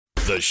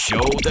The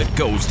show that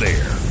goes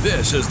there.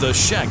 This is the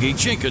Shaggy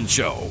Jenkins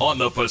Show on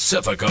the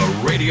Pacifica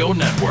Radio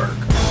Network.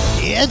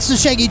 It's the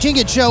Shaggy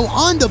Jenkins Show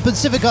on the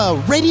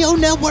Pacifica Radio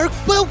Network.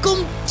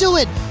 Welcome to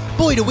it.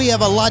 Boy, do we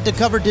have a lot to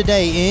cover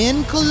today,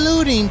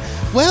 including,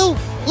 well,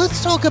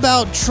 let's talk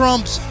about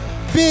Trump's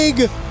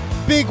big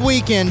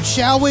weekend,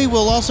 shall we?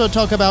 We'll also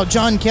talk about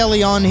John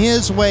Kelly on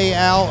his way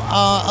out,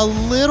 a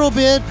little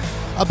bit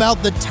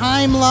about the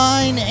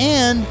timeline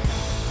and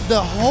the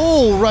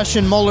whole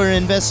Russian Mueller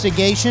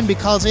investigation,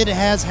 because it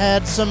has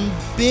had some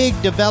big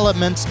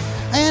developments,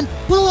 and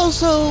we'll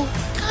also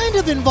kind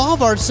of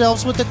involve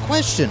ourselves with the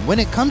question, when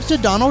it comes to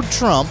Donald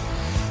Trump,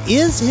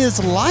 is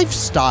his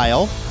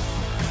lifestyle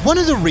one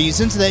of the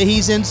reasons that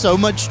he's in so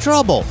much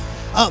trouble?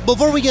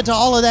 Before we get to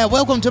all of that,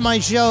 welcome to my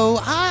show.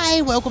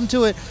 Hi, welcome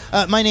to it.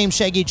 My name's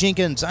Shaggy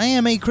Jenkins. I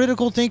am a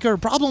critical thinker,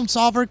 problem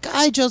solver,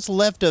 guy just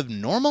left of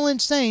normal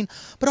insane,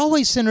 but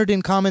always centered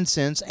in common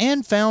sense,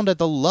 and found at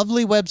the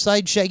lovely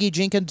website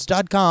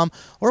shaggyjenkins.com,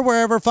 or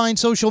wherever fine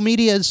social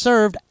media is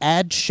served,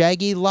 at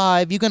Shaggy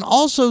Live. You can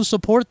also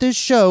support this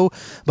show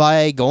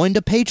by going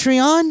to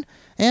Patreon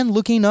and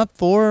looking up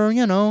for,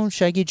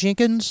 Shaggy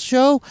Jenkins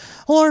Show,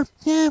 or,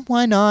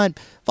 why not?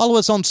 Follow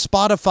us on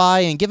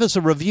Spotify and give us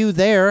a review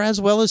there,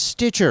 as well as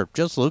Stitcher.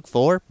 Just look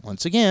for,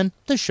 once again,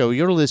 the show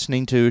you're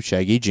listening to,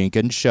 Shaggy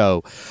Jenkins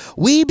Show.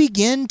 We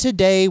begin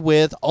today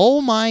with,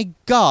 oh my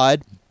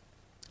God,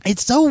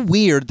 it's so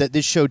weird that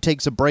this show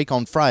takes a break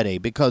on Friday,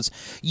 because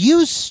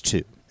used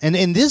to,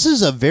 and this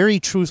is a very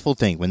truthful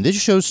thing. When this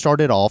show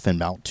started off in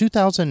about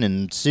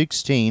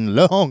 2016,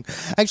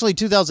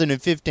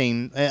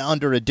 2015,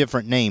 under a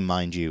different name,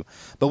 mind you.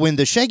 But when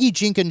the Shaggy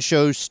Jenkins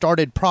Show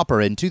started proper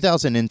in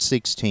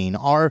 2016,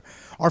 our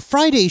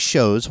Friday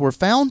shows were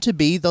found to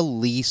be the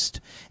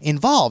least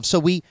involved. So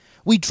we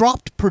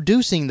dropped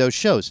producing those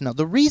shows. Now,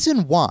 the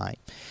reason why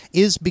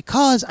is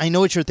because, I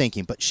know what you're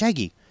thinking, but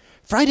Shaggy,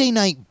 Friday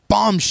night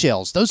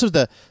bombshells, those are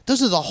the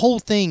whole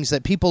things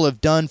that people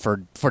have done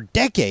for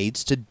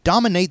decades to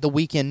dominate the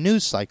weekend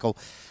news cycle.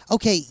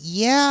 Okay,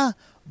 yeah,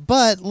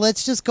 but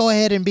let's just go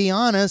ahead and be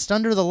honest.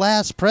 Under the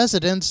last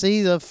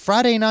presidency, the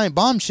Friday night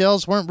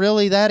bombshells weren't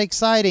really that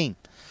exciting.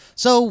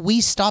 So we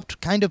stopped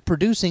kind of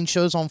producing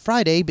shows on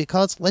Friday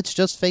because, let's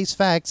just face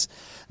facts,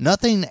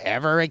 nothing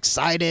ever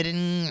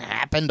exciting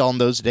happened on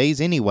those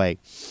days anyway.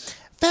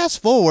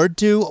 Fast forward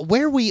to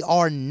where we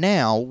are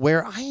now,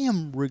 where I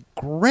am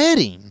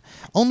regretting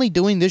only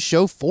doing this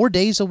show 4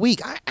 days a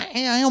week.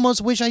 I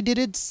almost wish I did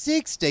it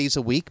 6 days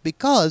a week,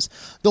 because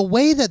the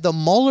way that the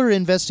Mueller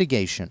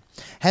investigation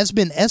has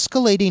been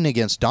escalating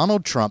against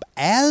Donald Trump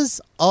as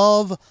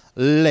of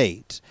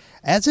late,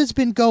 as it's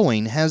been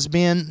going, has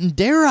been,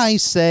 dare I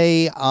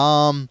say,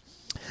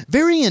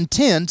 very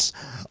intense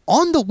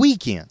on the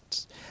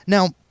weekends.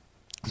 Now,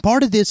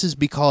 part of this is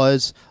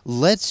because,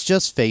 let's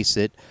just face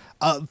it,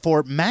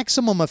 for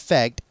maximum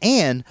effect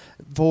and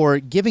for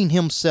giving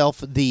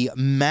himself the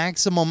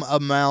maximum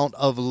amount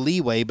of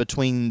leeway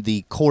between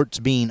the courts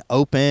being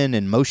open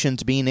and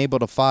motions being able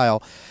to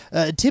file,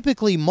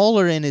 typically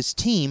Mueller and his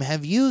team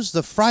have used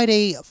the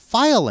Friday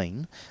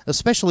filing,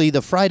 especially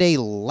the Friday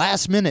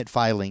last-minute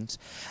filings,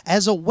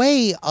 as a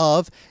way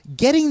of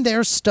getting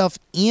their stuff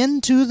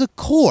into the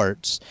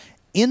courts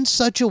in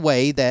such a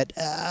way that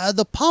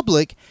the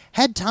public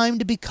had time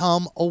to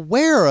become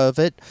aware of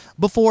it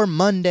before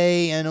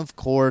Monday, and of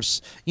course,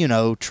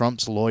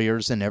 Trump's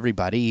lawyers and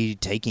everybody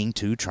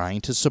trying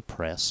to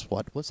suppress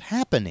what was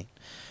happening.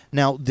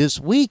 Now,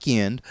 this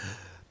weekend,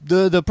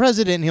 the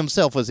president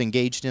himself was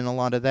engaged in a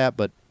lot of that,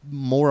 but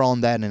more on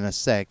that in a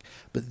sec.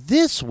 But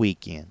this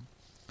weekend,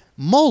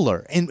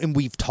 Mueller, and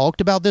we've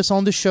talked about this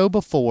on the show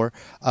before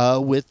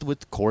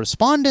with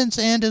correspondence,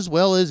 and as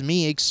well as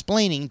me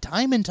explaining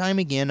time and time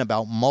again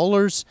about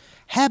Mueller's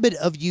habit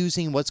of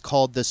using what's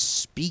called the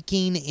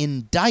speaking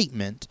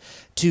indictment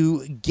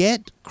to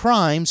get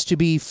crimes to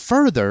be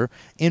further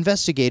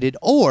investigated,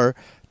 or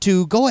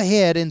to go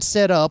ahead and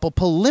set up a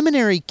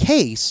preliminary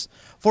case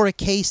for a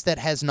case that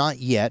has not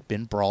yet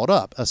been brought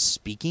up. A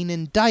speaking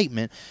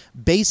indictment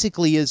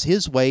basically is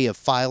his way of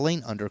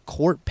filing under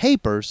court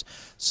papers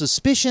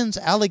suspicions,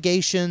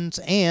 allegations,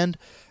 and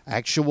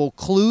actual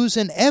clues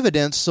and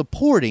evidence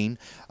supporting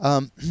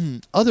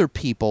other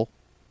people,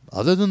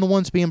 other than the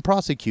ones being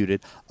prosecuted,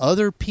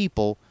 other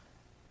people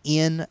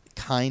in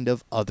kind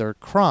of other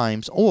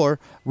crimes or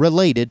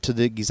related to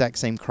the exact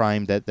same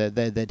crime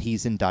that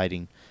he's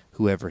indicting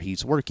whoever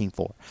he's working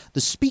for.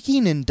 The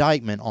speaking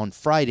indictment on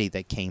Friday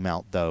that came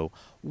out, though,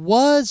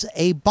 was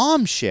a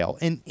bombshell.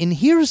 And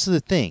here's the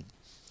thing.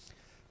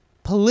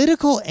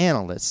 Political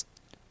analysts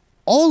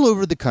all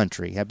over the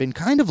country have been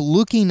kind of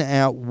looking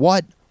at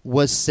what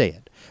was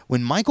said.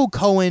 When Michael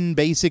Cohen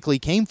basically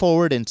came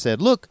forward and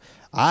said, look,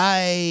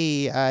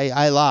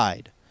 I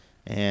lied,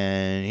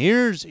 and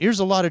here's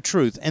a lot of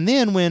truth. And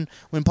then when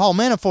Paul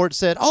Manafort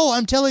said, oh,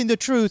 I'm telling the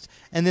truth,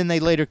 and then they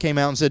later came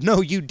out and said,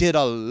 no, you did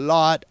a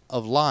lot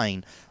of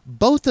lying.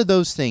 Both of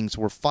those things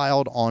were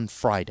filed on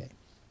Friday.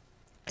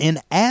 And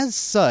as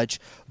such,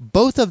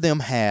 both of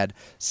them had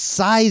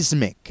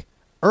seismic,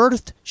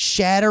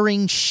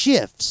 earth-shattering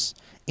shifts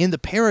in the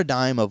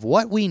paradigm of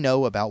what we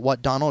know about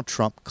what Donald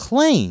Trump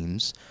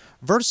claims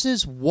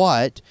versus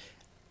what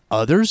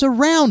others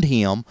around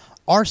him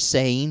are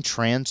saying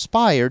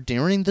transpired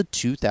during the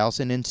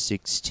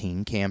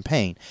 2016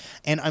 campaign.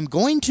 And I'm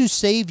going to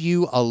save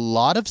you a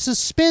lot of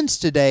suspense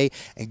today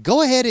and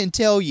go ahead and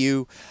tell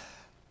you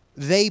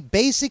they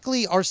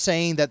basically are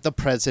saying that the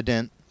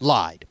president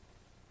lied.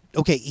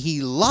 Okay,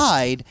 he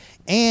lied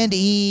and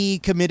he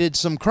committed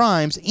some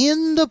crimes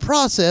in the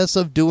process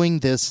of doing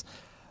this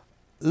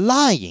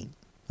lying.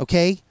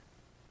 Okay?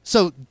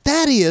 So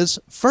that is,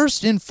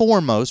 first and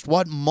foremost,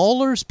 what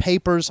Mueller's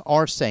papers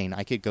are saying.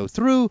 I could go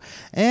through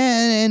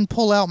and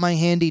pull out my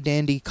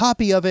handy-dandy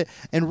copy of it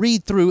and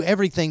read through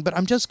everything, but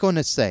I'm just going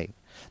to say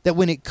that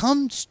when it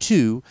comes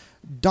to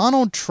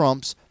Donald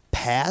Trump's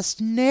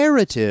past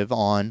narrative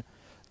on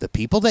the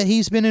people that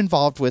he's been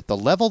involved with, the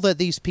level that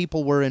these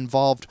people were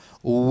involved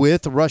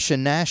with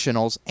Russian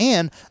nationals,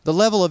 and the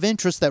level of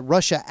interest that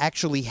Russia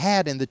actually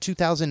had in the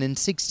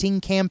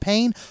 2016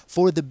 campaign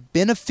for the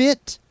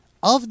benefit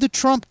of the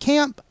Trump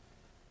camp,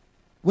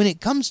 when it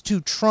comes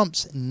to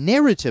Trump's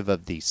narrative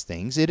of these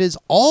things, it has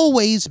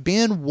always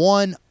been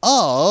one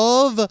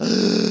of,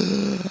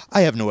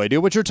 I have no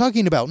idea what you're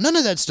talking about. None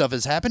of that stuff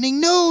is happening.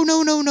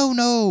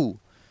 No.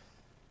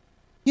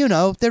 You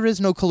know, there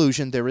is no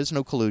collusion, there is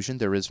no collusion,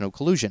 there is no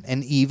collusion.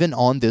 And even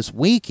on this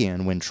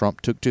weekend, when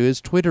Trump took to his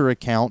Twitter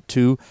account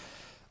to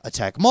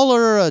attack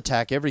Mueller,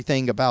 attack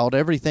everything about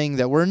everything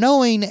that we're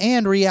knowing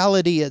and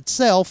reality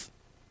itself,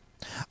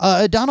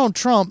 Donald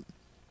Trump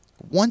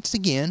once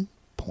again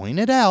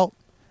pointed out,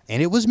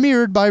 and it was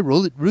mirrored by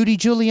Rudy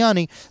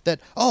Giuliani, that,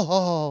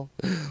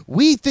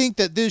 we think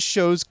that this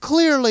shows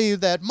clearly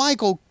that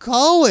Michael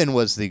Cohen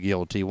was the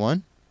guilty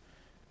one.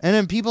 And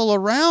then people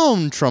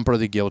around Trump are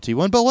the guilty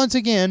one. But once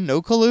again,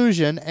 no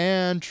collusion,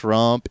 and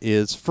Trump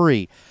is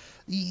free.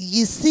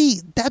 You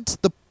see, that's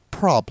the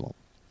problem.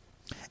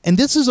 And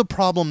this is a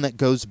problem that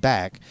goes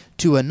back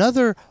to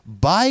another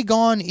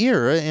bygone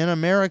era in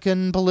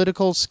American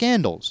political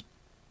scandals.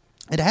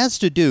 It has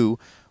to do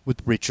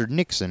with Richard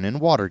Nixon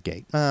and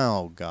Watergate.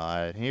 Oh,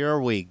 God, here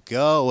we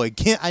go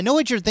again. I know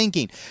what you're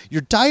thinking. You're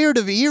tired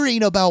of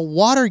hearing about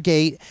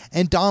Watergate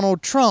and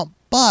Donald Trump,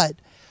 but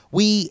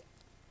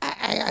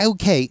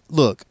okay,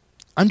 look,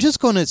 I'm just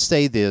going to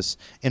say this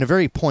in a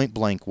very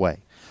point-blank way.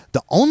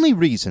 The only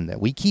reason that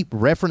we keep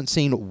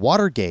referencing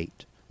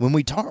Watergate when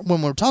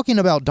we're talking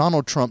about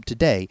Donald Trump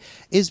today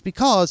is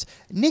because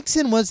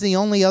Nixon was the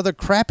only other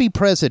crappy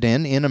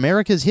president in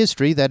America's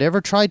history that ever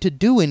tried to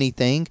do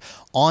anything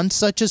on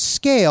such a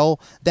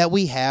scale that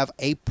we have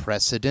a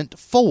precedent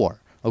for,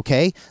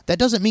 okay? That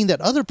doesn't mean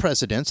that other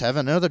presidents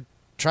haven't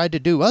tried to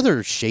do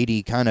other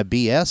shady kind of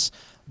BS,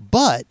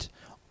 but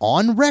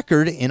on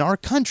record in our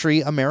country,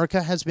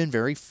 America has been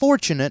very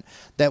fortunate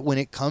that when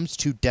it comes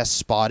to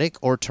despotic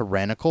or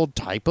tyrannical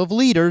type of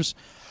leaders,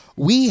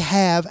 we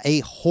have a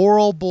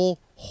horrible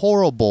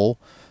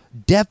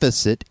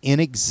deficit in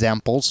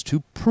examples to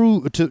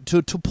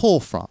pull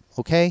from,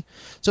 okay?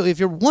 So if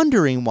you're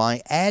wondering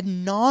why ad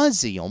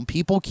nauseum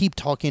people keep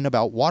talking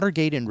about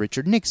Watergate and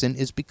Richard Nixon,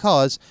 is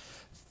because,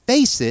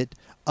 face it,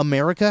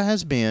 America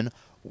has been,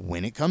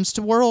 when it comes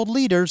to world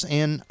leaders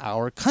and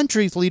our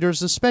country's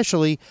leaders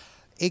especially,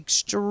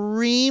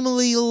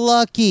 extremely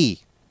lucky.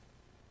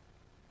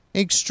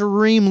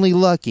 Extremely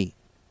lucky.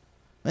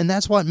 And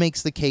that's what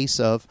makes the case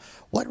of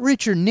what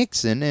Richard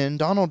Nixon and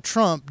Donald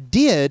Trump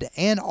did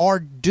and are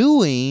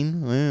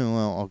doing,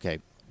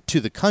 to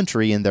the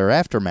country in their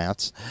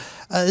aftermaths.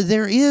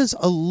 There is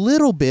a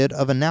little bit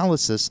of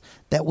analysis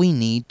that we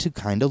need to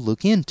kind of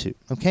look into,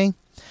 okay?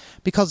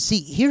 Because,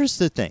 see, here's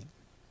the thing.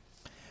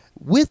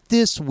 With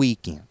this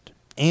weekend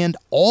and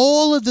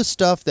all of the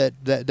stuff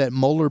that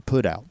Mueller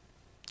put out,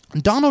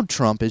 Donald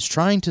Trump is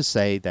trying to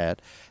say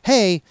that,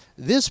 hey,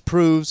 this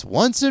proves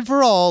once and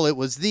for all it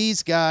was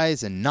these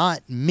guys and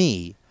not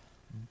me.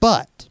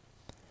 But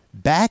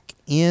back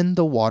in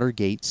the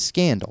Watergate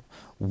scandal,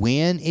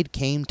 when it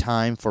came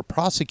time for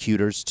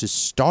prosecutors to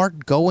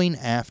start going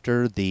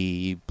after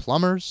the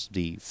plumbers,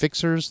 the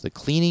fixers, the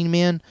cleaning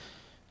men,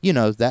 you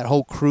know, that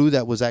whole crew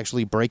that was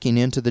actually breaking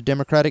into the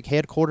Democratic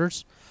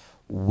headquarters,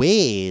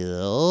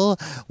 well,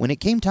 when it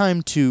came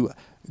time to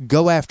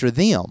go after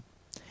them,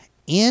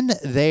 in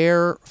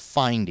their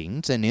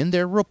findings and in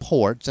their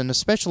reports, and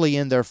especially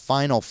in their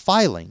final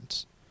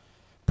filings,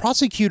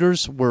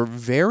 prosecutors were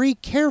very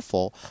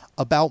careful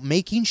about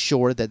making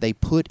sure that they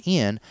put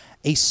in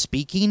a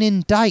speaking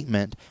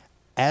indictment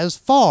as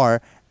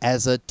far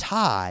as a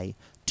tie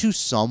to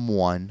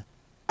someone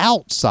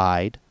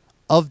outside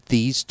of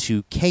these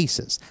two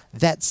cases.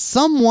 That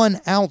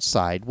someone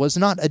outside was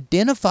not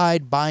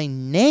identified by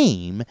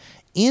name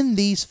in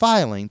these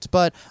filings,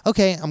 but,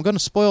 okay, I'm going to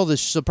spoil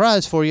this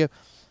surprise for you.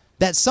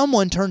 That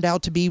someone turned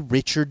out to be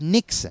Richard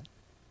Nixon.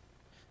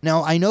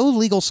 Now, I know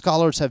legal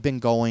scholars have been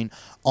going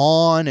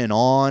on and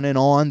on and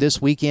on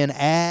this weekend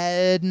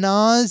ad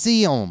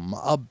nauseum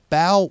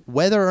about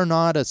whether or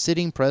not a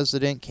sitting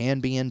president can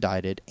be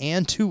indicted,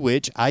 and to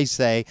which I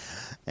say,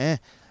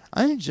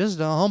 I'm just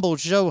a humble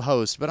show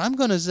host, but I'm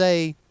going to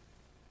say,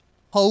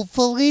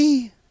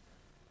 hopefully,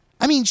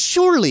 I mean,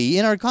 surely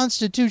in our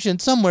Constitution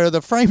somewhere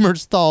the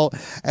framers thought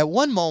at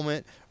one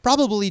moment,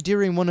 probably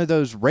during one of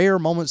those rare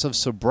moments of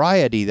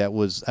sobriety that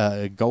was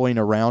going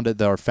around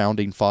at our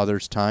founding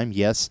fathers' time.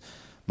 Yes,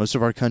 most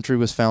of our country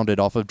was founded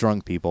off of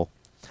drunk people.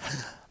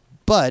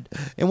 But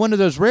in one of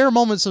those rare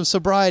moments of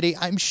sobriety,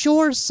 I'm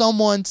sure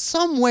someone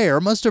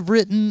somewhere must have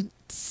written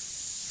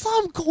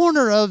some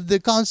corner of the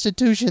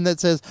Constitution that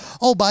says,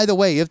 oh, by the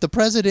way, if the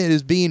president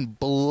is being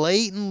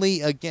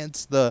blatantly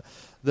against the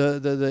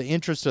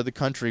interest of the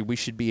country, we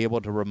should be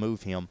able to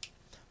remove him.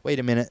 Wait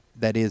a minute,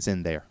 that is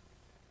in there.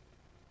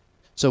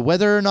 So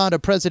whether or not a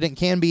president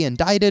can be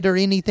indicted or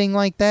anything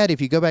like that, if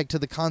you go back to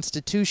the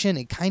Constitution,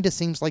 it kind of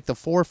seems like the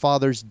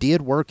forefathers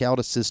did work out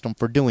a system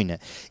for doing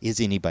it. Is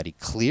anybody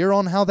clear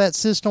on how that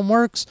system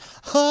works?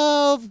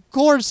 Of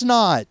course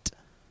not.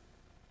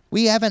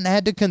 We haven't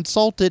had to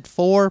consult it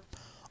for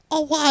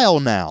a while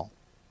now.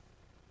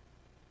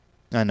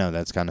 I know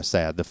that's kind of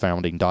sad, the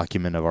founding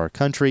document of our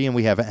country, and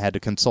we haven't had to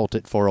consult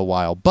it for a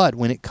while. But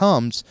when it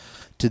comes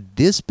to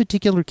this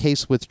particular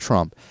case with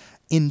Trump,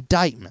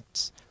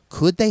 indictments,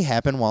 could they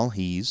happen while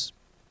he's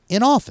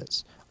in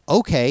office?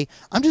 Okay,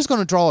 I'm just going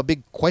to draw a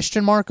big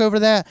question mark over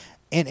that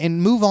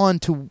and move on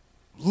to,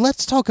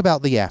 let's talk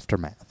about the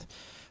aftermath.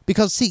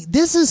 Because, see,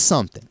 this is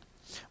something,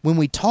 when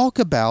we talk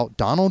about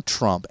Donald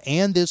Trump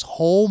and this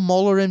whole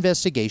Mueller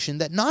investigation,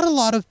 that not a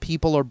lot of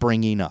people are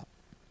bringing up.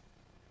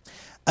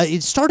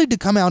 It started to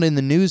come out in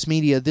the news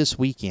media this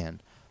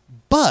weekend,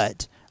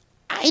 but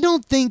I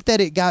don't think that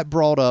it got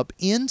brought up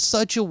in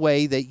such a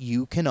way that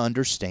you can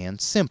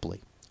understand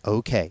simply.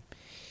 Okay,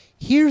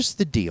 here's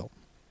the deal.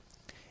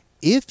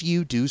 If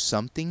you do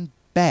something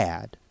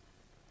bad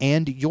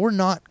and you're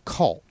not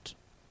caught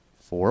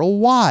for a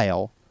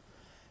while,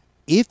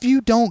 if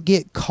you don't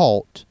get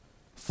caught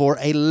for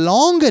a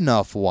long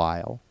enough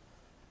while,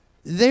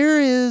 there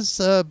is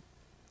a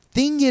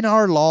thing in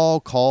our law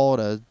called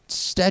a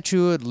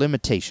statute of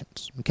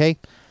limitations, okay?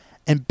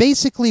 And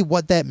basically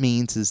what that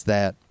means is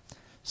that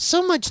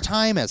so much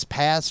time has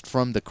passed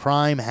from the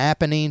crime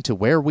happening to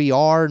where we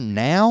are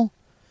now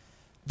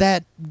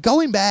that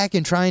going back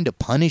and trying to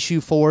punish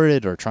you for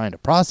it or trying to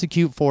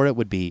prosecute for it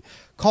would be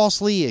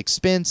costly,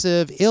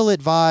 expensive,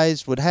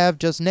 ill-advised, would have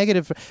just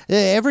negative.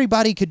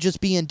 Everybody could just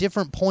be in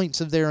different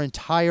points of their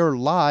entire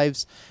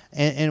lives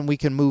and we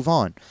can move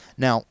on.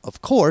 Now,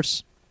 of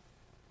course,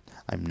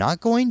 I'm not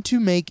going to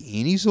make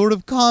any sort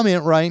of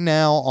comment right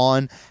now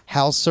on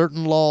how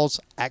certain laws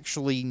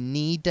actually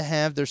need to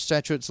have their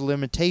statutes of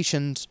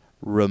limitations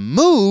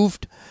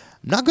removed.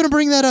 I'm not going to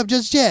bring that up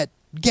just yet,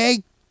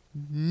 okay?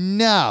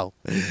 No.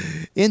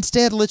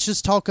 Instead, let's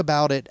just talk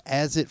about it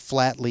as it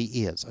flatly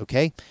is,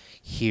 okay?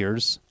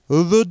 Here's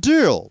the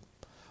deal.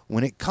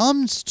 When it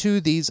comes to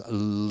these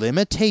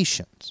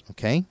limitations,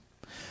 okay?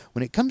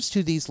 When it comes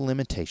to these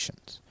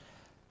limitations,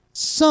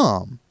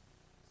 some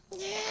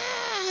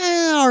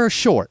are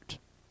short.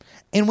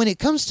 And when it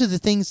comes to the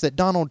things that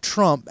Donald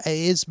Trump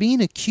is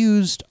being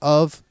accused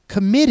of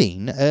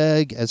committing,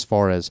 as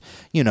far as,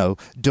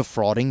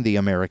 defrauding the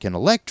American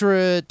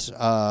electorate,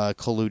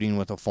 colluding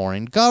with a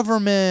foreign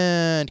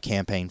government,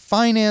 campaign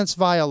finance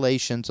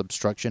violations,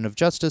 obstruction of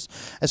justice,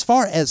 as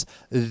far as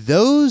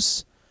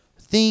those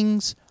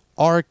things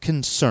are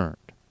concerned,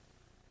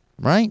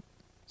 right?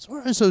 As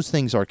far as those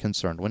things are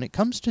concerned, when it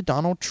comes to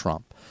Donald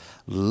Trump,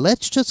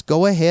 let's just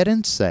go ahead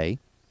and say,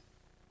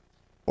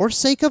 for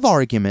sake of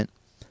argument,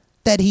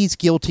 that he's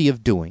guilty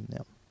of doing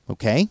them,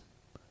 okay?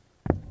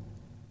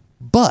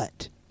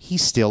 But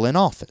he's still in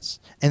office.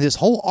 And this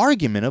whole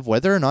argument of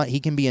whether or not he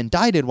can be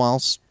indicted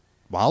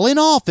while in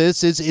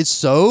office is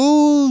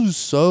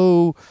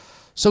so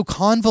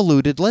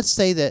convoluted. Let's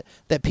say that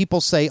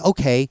people say,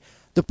 okay,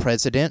 the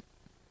president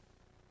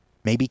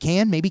maybe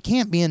can, maybe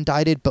can't be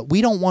indicted, but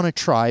we don't want to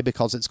try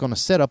because it's going to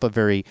set up a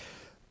very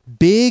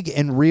big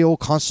and real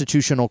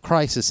constitutional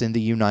crisis in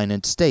the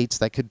United States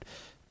that could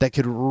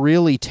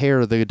really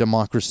tear the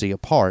democracy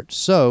apart.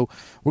 So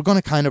we're going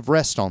to kind of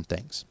rest on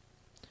things.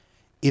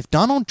 If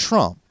Donald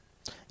Trump,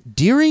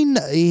 during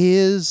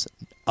his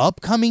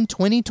upcoming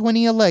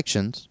 2020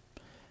 elections,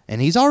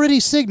 and he's already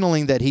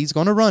signaling that he's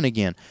going to run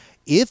again,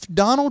 if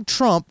Donald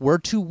Trump were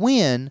to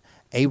win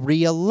a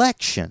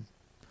re-election,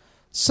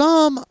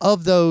 some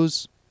of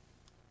those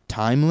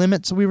time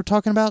limits we were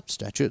talking about,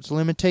 statutes of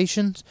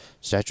limitations,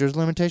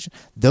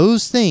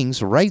 those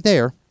things right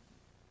there,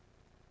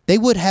 they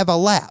would have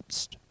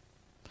elapsed.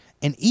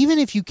 And even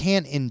if you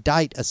can't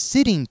indict a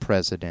sitting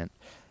president,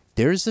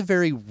 there's a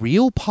very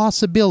real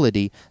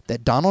possibility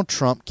that Donald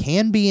Trump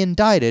can be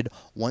indicted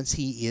once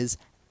he is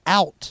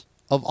out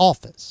of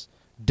office,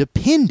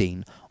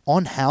 depending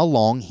on how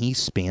long he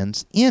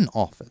spends in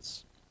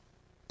office.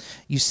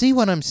 You see,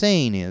 what I'm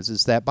saying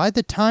is that by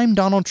the time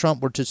Donald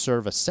Trump were to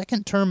serve a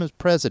second term as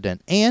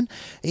president, and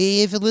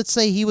if, let's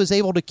say, he was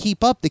able to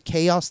keep up the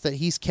chaos that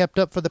he's kept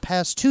up for the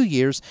past 2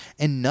 years,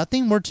 and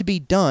nothing were to be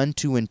done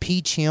to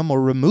impeach him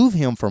or remove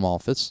him from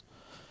office,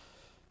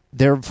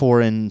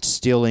 therefore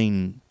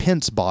instilling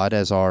Pence bot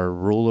as our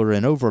ruler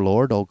and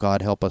overlord. Oh,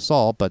 God help us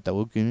all. But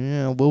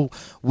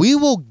we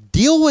will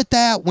deal with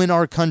that when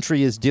our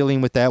country is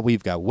dealing with that.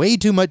 We've got way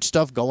too much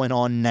stuff going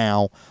on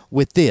now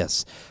with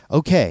this.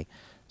 Okay,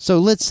 so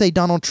let's say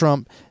Donald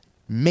Trump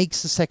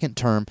makes a second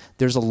term.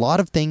 There's a lot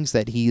of things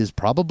that he has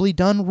probably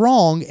done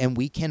wrong, and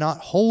we cannot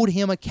hold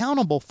him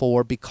accountable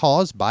for,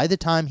 because by the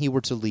time he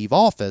were to leave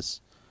office,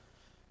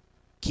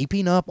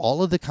 keeping up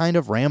all of the kind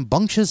of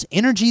rambunctious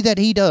energy that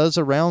he does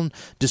around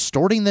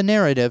distorting the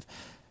narrative,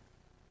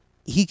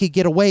 he could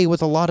get away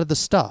with a lot of the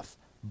stuff.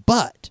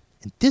 But,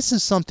 and this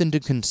is something to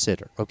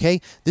consider, okay?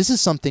 This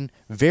is something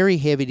very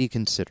heavy to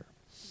consider.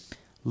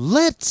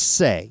 Let's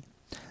say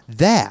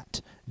that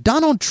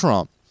Donald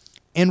Trump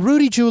and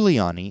Rudy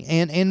Giuliani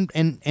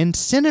and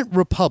Senate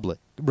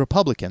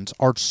Republicans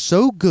are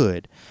so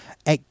good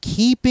at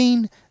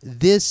keeping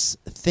this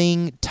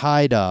thing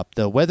tied up,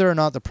 whether or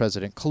not the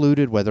president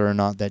colluded, whether or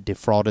not that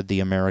defrauded the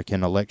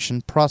American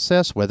election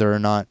process, whether or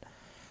not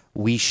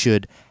we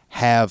should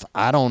have,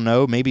 I don't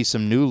know, maybe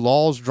some new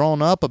laws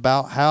drawn up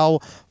about how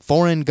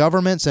foreign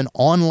governments and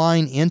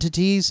online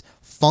entities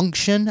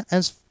function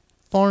as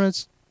far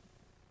as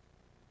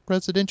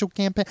presidential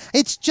campaign.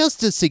 It's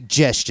just a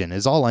suggestion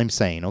is all I'm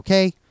saying,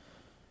 okay?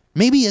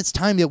 Maybe it's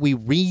time that we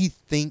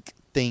rethink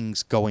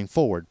things going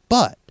forward.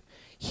 But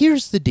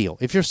here's the deal.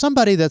 If you're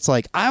somebody that's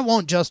like, I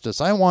want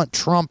justice, I want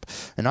Trump,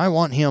 and I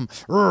want him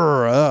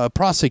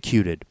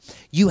prosecuted,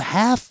 you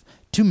have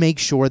to make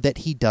sure that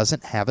he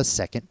doesn't have a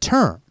second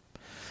term.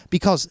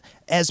 Because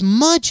as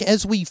much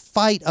as we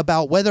fight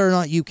about whether or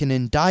not you can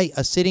indict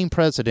a sitting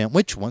president,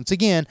 which, once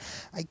again,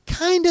 I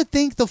kind of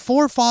think the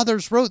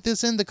forefathers wrote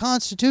this in the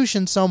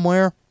Constitution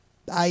somewhere.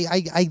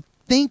 I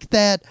think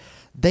that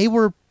they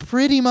were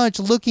pretty much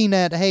looking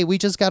at, hey, we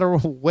just got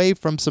away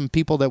from some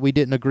people that we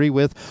didn't agree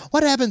with.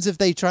 What happens if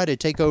they try to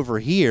take over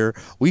here?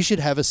 We should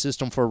have a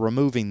system for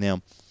removing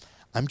them.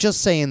 I'm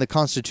just saying the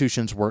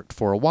Constitution's worked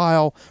for a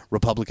while.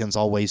 Republicans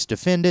always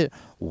defend it.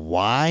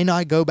 Why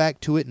not go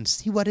back to it and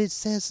see what it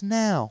says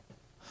now?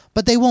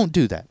 But they won't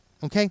do that,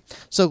 okay?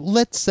 So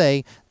let's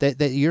say that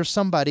you're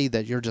somebody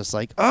that you're just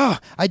like,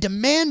 I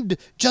demand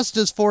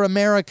justice for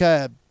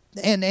America,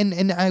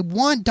 and I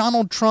want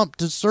Donald Trump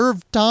to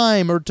serve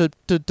time or to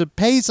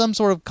pay some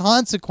sort of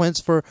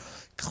consequence for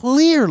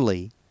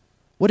clearly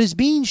what is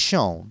being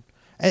shown.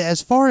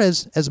 As far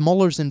as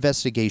Mueller's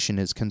investigation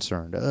is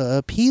concerned,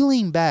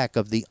 peeling back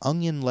of the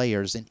onion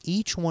layers, and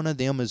each one of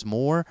them is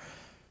more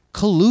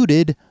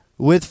colluded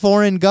with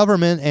foreign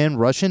government and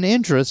Russian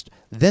interest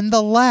than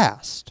the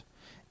last.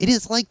 It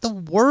is like the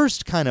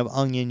worst kind of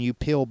onion you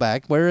peel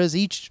back, whereas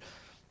each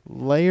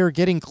layer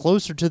getting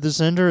closer to the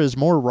center is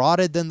more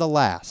rotted than the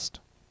last.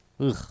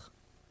 Ugh.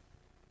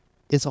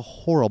 It's a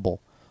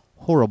horrible,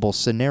 horrible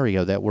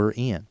scenario that we're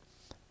in.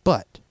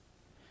 But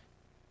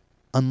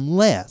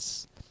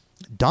unless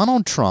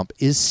Donald Trump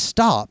is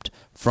stopped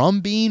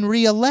from being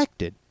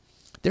reelected,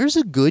 there's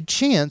a good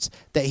chance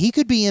that he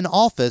could be in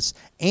office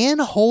and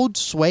hold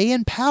sway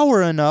and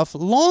power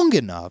long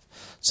enough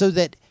so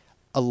that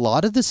a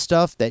lot of the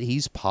stuff that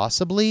he's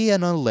possibly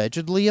and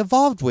allegedly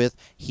involved with,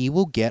 he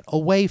will get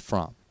away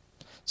from.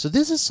 So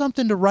this is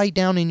something to write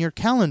down in your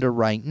calendar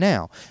right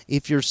now.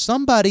 If you're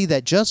somebody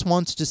that just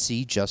wants to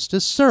see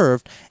justice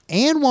served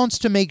and wants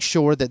to make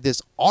sure that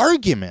this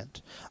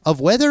argument of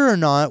whether or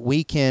not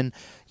we can,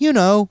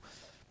 indict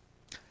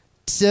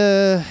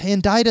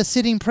a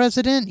sitting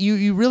president,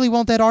 you really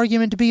want that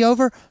argument to be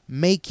over?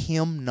 Make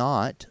him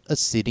not a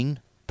sitting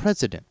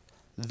president.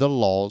 The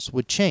laws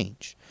would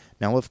change.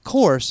 Now, of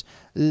course,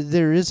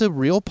 there is a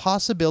real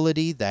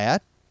possibility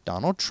that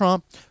Donald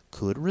Trump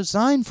could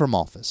resign from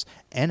office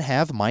and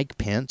have Mike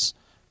Pence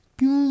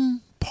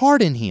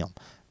pardon him.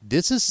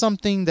 This is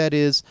something that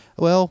is,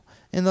 well,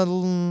 in a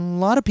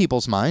lot of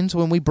people's minds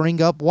when we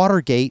bring up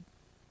Watergate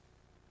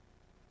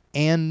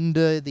and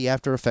the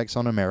after effects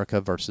on America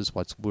versus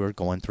what we're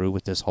going through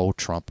with this whole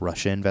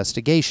Trump-Russia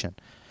investigation.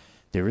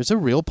 There is a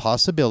real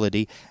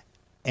possibility,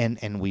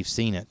 and we've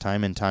seen it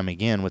time and time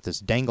again with this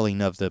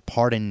dangling of the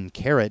pardon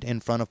carrot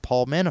in front of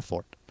Paul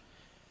Manafort.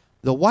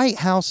 The White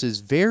House is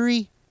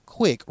very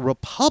quick.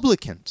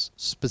 Republicans,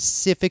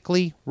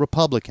 specifically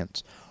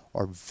Republicans,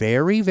 are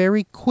very,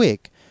 very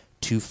quick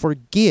to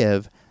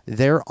forgive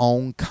their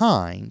own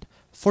kind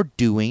for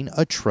doing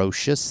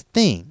atrocious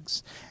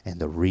things. And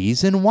the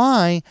reason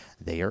why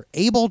they are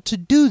able to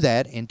do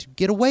that and to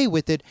get away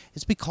with it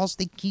is because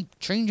they keep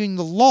changing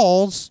the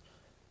laws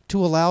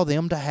to allow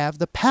them to have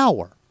the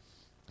power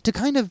to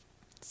kind of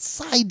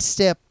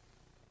sidestep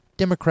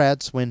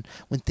Democrats when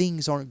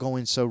things aren't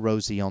going so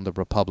rosy on the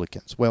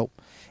Republicans. Well,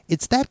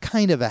 it's that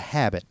kind of a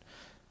habit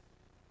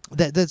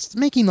that's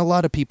making a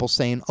lot of people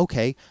saying,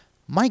 okay,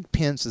 Mike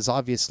Pence is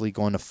obviously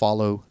going to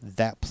follow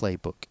that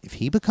playbook. If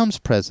he becomes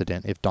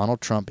president, if Donald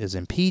Trump is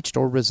impeached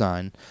or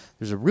resigned,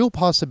 there's a real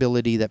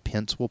possibility that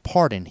Pence will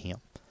pardon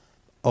him.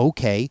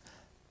 Okay,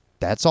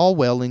 that's all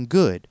well and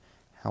good.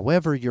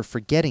 However, you're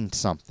forgetting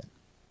something.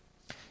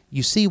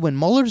 You see, when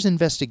Mueller's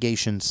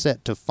investigation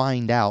set to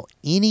find out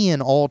any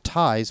and all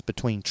ties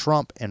between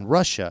Trump and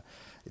Russia,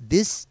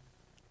 this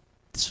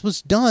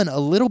was done a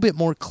little bit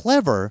more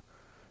clever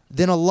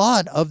than a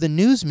lot of the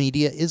news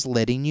media is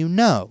letting you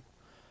know.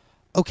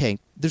 Okay,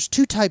 there's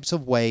two types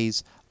of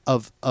ways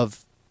of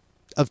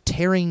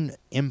tearing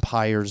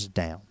empires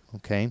down,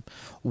 okay?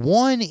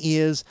 One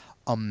is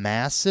a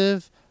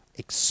massive,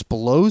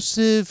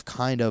 explosive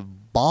kind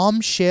of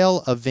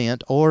bombshell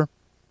event or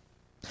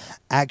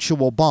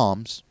actual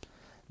bombs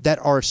that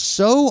are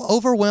so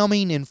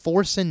overwhelming in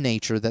force and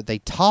nature that they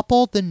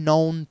topple the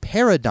known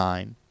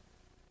paradigm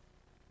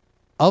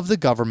of the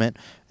government,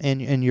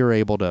 and you're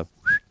able to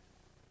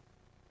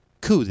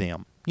coup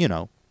them,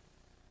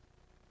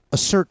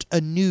 assert a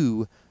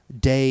new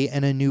day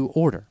and a new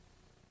order.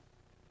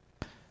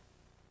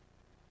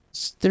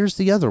 There's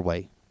the other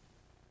way.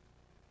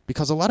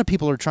 Because a lot of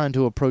people are trying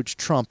to approach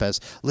Trump as,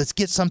 let's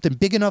get something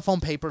big enough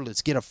on paper,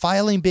 let's get a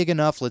filing big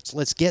enough,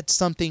 let's get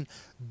something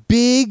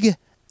big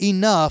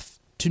enough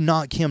to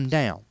knock him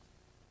down.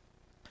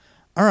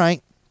 All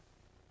right.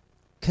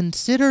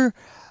 Consider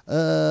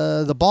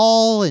the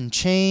ball and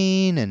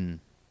chain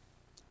and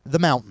the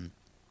mountain.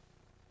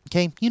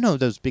 Okay, you know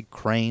those big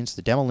cranes,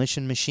 the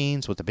demolition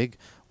machines with the big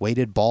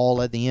weighted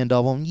ball at the end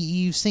of them.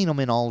 You've seen them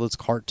in all those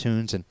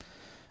cartoons. And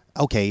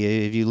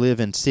okay, if you live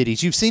in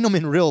cities, you've seen them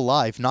in real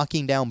life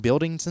knocking down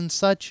buildings and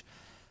such.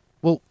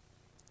 Well,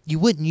 you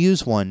wouldn't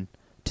use one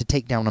to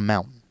take down a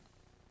mountain.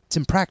 It's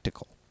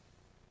impractical.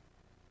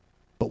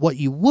 But what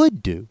you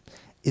would do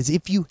is,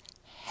 if you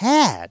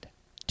had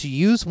to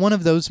use one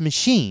of those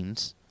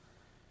machines,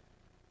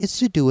 is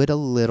to do it a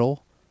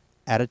little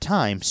at a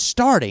time,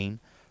 starting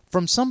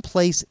from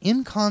someplace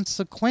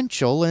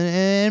inconsequential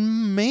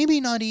and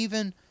maybe not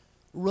even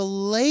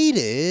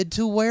related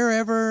to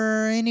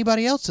wherever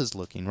anybody else is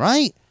looking,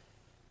 right?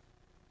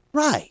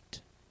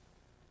 Right.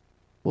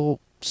 Well,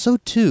 so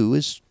too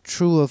is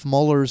true of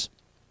Mueller's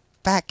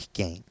back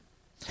game.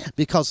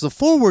 Because the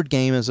forward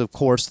game is, of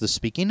course, the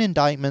speaking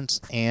indictments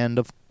and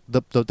of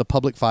the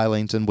public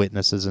filings and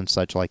witnesses and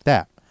such like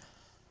that.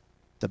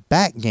 The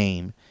back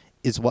game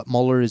is what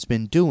Mueller has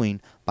been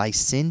doing by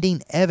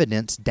sending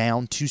evidence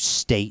down to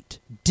state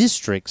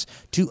districts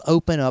to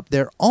open up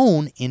their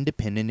own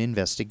independent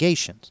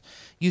investigations.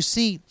 You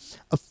see,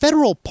 a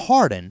federal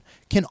pardon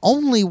can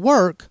only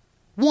work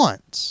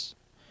once,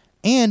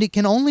 and it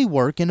can only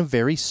work in a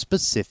very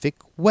specific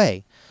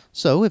way.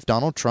 So if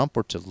Donald Trump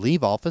were to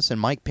leave office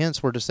and Mike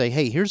Pence were to say,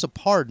 hey, here's a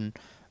pardon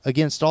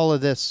against all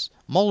of this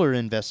Mueller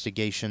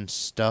investigation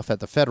stuff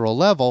at the federal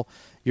level,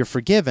 you're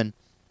forgiven.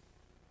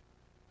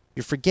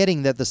 You're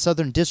forgetting that the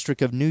Southern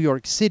District of New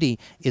York City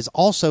is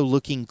also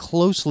looking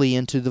closely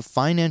into the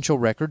financial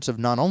records of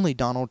not only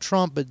Donald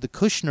Trump, but the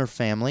Kushner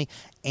family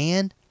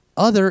and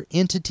other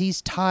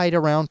entities tied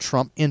around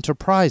Trump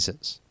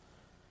enterprises.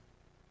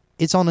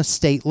 It's on a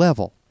state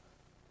level.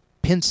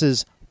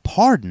 Pence's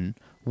pardon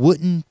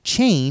wouldn't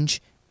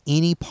change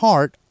any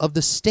part of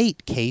the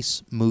state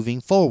case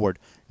moving forward,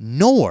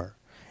 nor,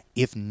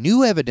 if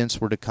new evidence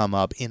were to come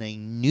up in a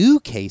new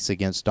case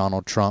against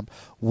Donald Trump,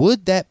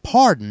 would that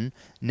pardon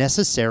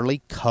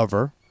necessarily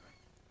cover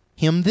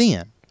him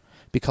then?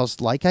 Because,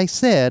 like I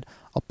said,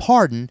 a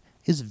pardon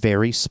is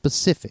very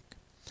specific.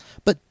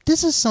 But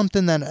this is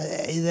something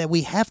that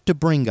we have to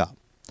bring up.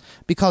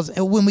 Because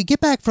when we get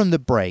back from the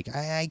break,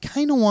 I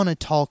kind of want to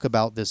talk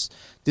about this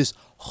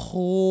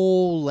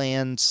whole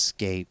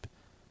landscape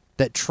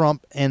that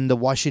Trump and the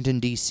Washington,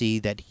 D.C.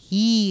 that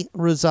he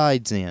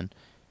resides in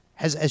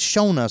has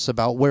shown us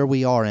about where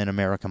we are in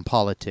American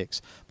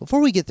politics.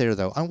 Before we get there,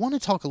 though, I want to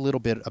talk a little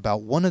bit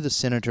about one of the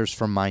senators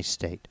from my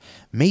state,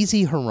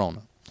 Mazie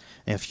Hirono.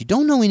 Now, if you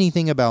don't know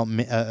anything about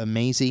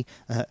Mazie,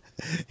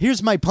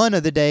 here's my pun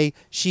of the day.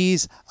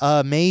 She's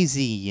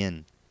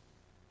Amazian.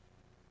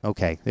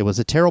 Okay, it was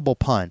a terrible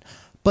pun.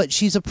 But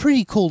she's a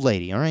pretty cool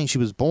lady, all right? She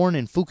was born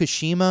in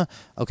Fukushima.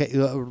 Okay,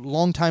 a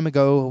long time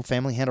ago, her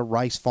family had a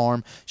rice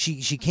farm.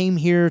 She came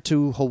here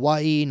to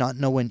Hawaii not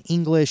knowing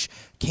English,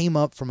 came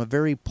up from a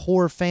very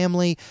poor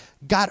family,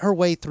 got her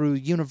way through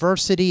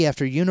university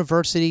after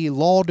university,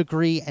 law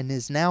degree, and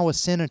is now a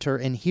senator.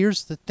 And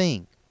here's the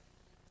thing.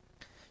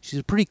 She's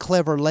a pretty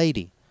clever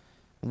lady.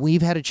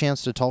 We've had a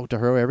chance to talk to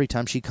her every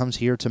time she comes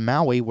here to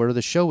Maui, where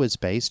the show is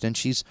based, and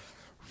she's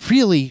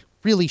really,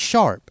 really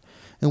sharp.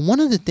 And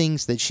one of the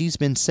things that she's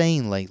been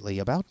saying lately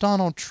about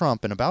Donald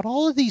Trump and about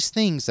all of these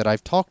things that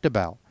I've talked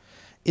about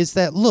is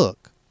that,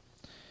 look,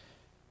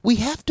 we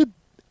have to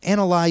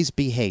analyze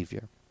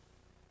behavior.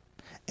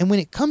 And when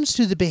it comes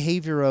to the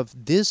behavior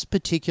of this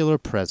particular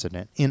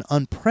president in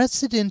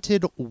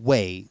unprecedented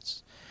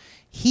ways,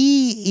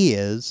 he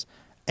is,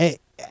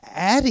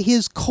 at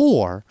his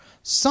core,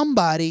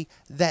 somebody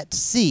that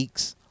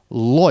seeks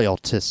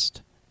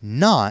loyalists,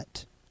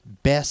 not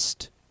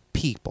best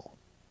people.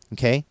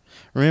 Okay?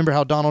 Remember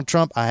how Donald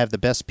Trump, I have the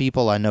best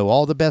people, I know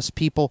all the best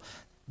people.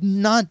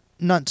 Not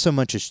so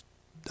much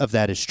of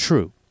that is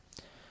true.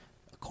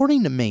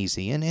 According to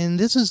Mazie, and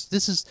this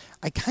is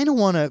I kind of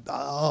want to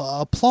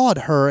applaud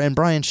her and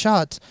Brian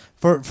Schatz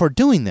for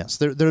doing this.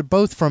 They're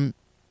both from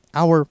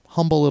our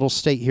humble little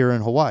state here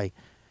in Hawaii.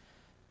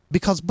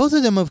 Because both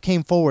of them have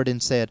came forward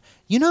and said,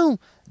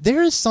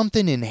 there is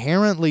something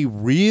inherently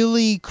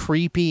really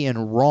creepy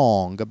and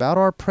wrong about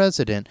our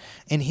president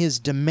and his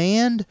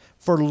demand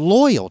for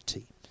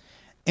loyalty.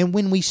 And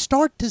when we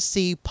start to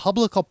see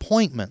public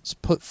appointments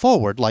put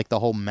forward, like the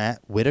whole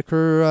Matt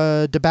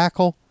Whitaker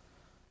debacle,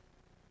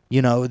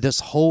 this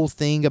whole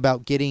thing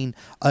about getting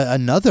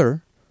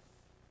another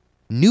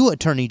new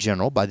attorney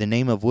general by the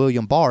name of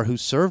William Barr, who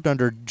served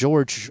under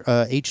George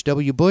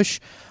H.W.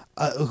 Bush,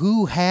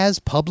 who has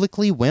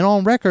publicly went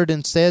on record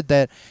and said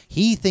that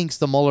he thinks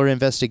the Mueller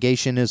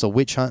investigation is a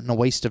witch hunt and a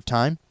waste of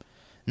time.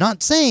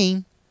 Not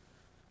saying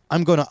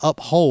I'm going to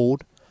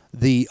uphold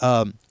the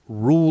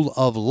rule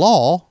of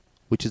law,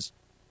 which is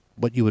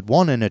what you would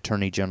want an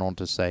attorney general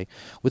to say.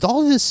 With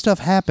all this stuff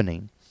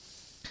happening,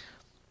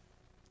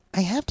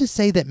 I have to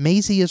say that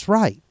Maisie is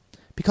right,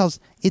 because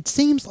it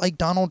seems like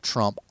Donald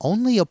Trump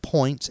only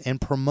appoints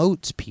and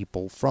promotes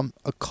people from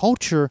a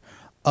culture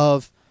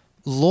of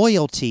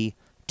loyalty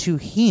to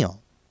him.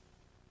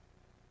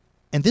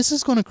 And this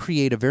is going to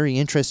create a very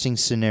interesting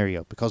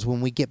scenario, because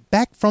when we get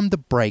back from the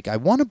break, I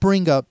want to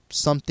bring up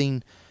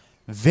something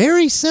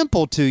very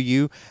simple to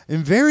you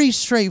and very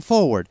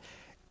straightforward.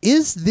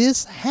 Is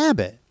this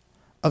habit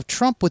of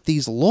Trump with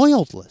these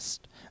loyalists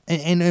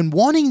and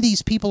wanting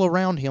these people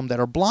around him that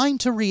are blind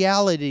to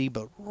reality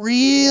but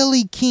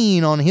really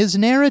keen on his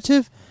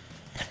narrative,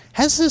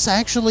 has this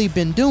actually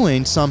been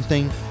doing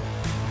something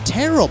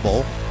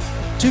terrible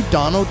to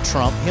Donald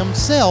Trump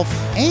himself?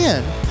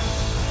 And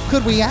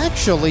could we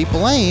actually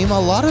blame a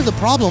lot of the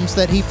problems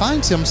that he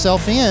finds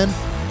himself in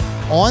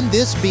on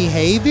this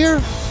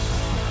behavior?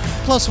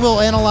 Plus, we'll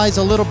analyze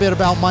a little bit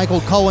about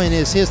Michael Cohen.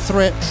 Is his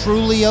threat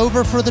truly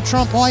over for the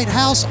Trump White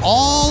House?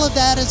 All of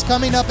that is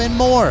coming up and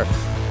more.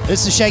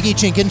 It's the Shaggy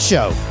Jenkins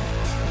Show.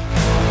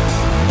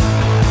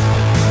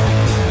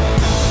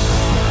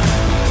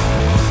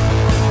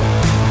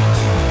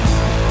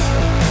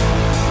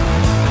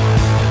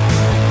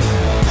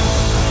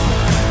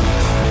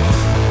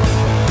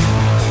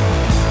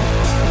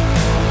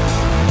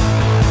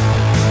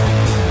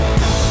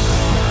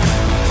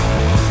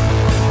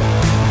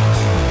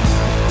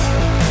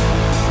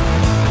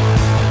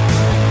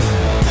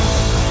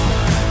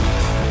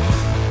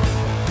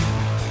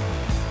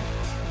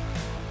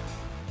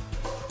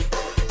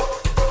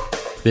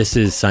 This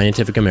is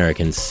Scientific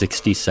American's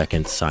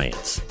 60-Second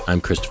Science. I'm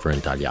Christopher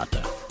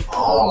Intagliata.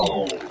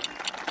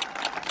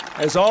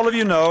 As all of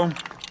you know,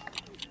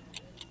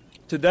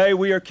 today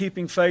we are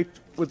keeping faith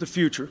with the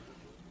future.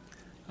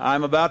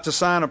 I'm about to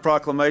sign a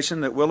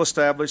proclamation that will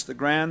establish the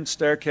Grand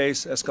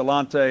Staircase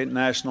Escalante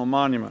National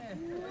Monument.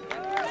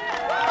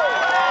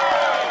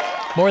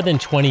 More than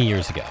 20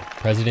 years ago,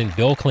 President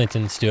Bill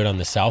Clinton stood on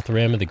the south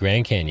rim of the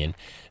Grand Canyon,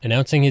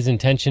 announcing his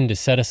intention to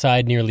set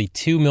aside nearly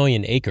 2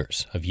 million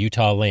acres of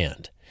Utah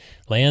land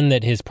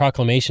that his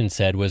proclamation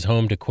said was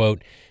home to,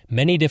 quote,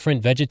 many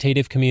different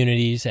vegetative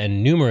communities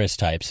and numerous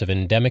types of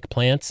endemic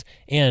plants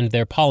and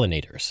their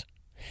pollinators.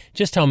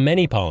 Just how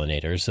many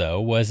pollinators,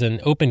 though, was an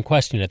open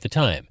question at the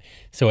time,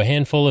 so a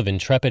handful of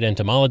intrepid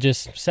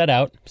entomologists set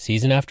out,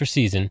 season after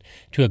season,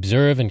 to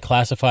observe and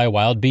classify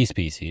wild bee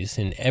species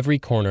in every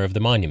corner of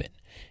the monument.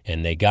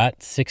 And they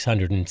got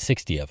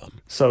 660 of them.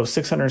 So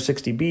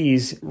 660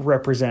 bees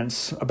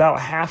represents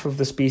about half of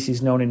the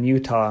species known in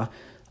Utah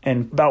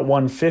and about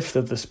 1/5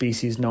 of the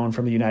species known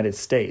from the United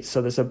States.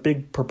 So there's a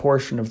big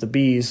proportion of the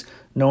bees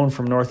known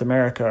from North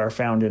America are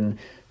found in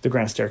the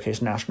Grand Staircase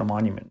National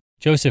Monument.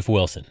 Joseph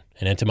Wilson,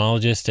 an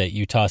entomologist at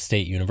Utah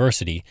State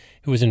University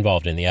who was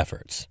involved in the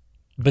efforts.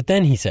 But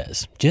then, he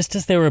says, just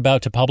as they were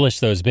about to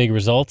publish those big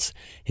results,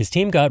 his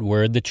team got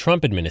word the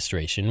Trump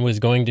administration was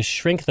going to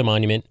shrink the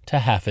monument to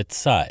half its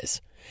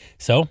size.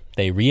 So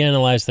they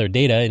reanalyzed their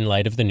data in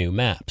light of the new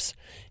maps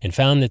and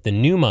found that the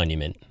new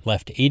monument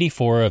left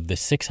 84 of the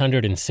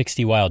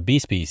 660 wild bee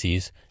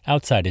species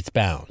outside its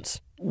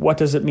bounds. What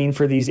does it mean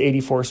for these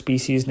 84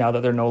 species now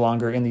that they're no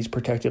longer in these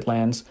protected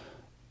lands?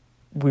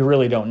 We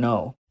really don't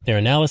know. Their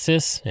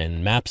analysis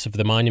and maps of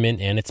the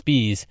monument and its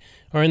bees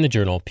are in the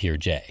journal Peer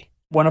J.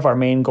 One of our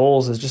main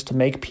goals is just to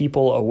make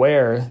people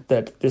aware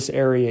that this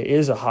area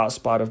is a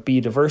hotspot of bee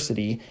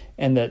diversity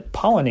and that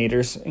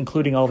pollinators,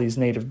 including all these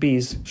native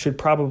bees, should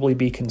probably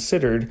be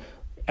considered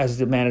as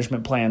the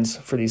management plans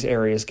for these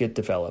areas get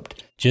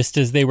developed. Just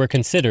as they were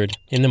considered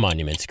in the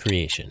monument's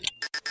creation.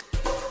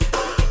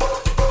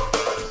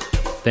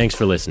 Thanks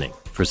for listening.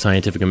 For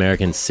Scientific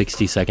American's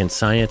 60-Second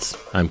Science,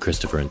 I'm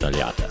Christopher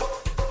Intagliata.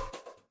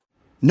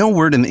 No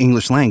word in the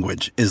English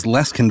language is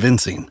less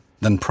convincing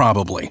than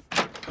probably.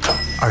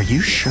 Are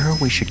you sure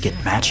we should get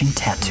matching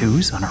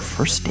tattoos on our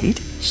first date?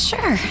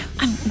 Sure.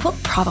 We'll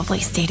probably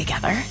stay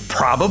together.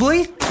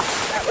 Probably?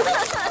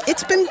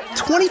 It's been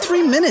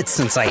 23 minutes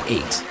since I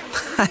ate.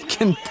 I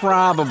can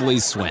probably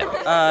swim.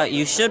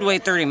 You should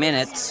wait 30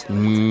 minutes.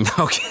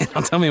 Okay,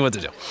 now tell me what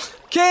to do.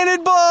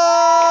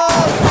 Cannonball!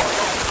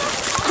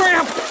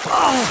 Cramp!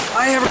 Oh,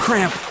 I have a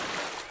cramp.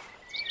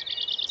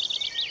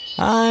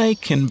 I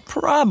can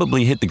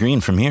probably hit the green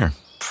from here.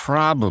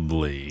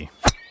 Probably.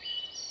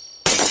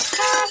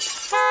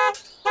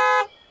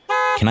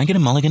 Can I get a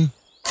mulligan?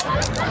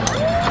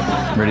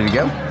 Ready to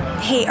go?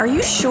 Hey, are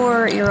you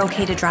sure you're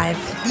okay to drive?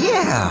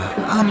 Yeah,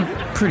 I'm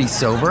pretty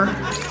sober.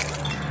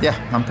 Yeah,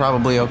 I'm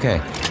probably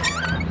okay.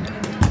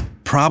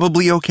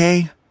 Probably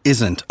okay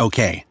isn't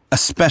okay,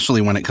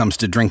 especially when it comes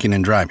to drinking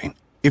and driving.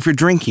 If you're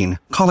drinking,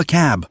 call a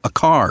cab, a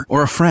car,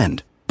 or a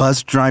friend.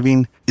 Buzzed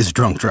driving is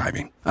drunk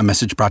driving. A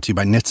message brought to you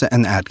by NHTSA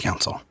and the Ad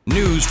Council.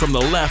 News from the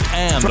left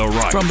and the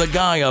right. From the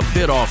guy a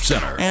bit off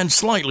center and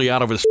slightly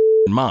out of his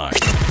mind.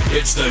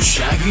 It's the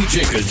Shaggy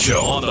Jenkins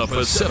Show on the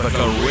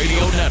Pacifica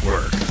Radio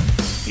Network.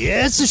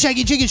 Yeah, it's the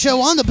Shaggy Jenkins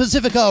Show on the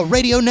Pacifica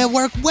Radio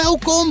Network.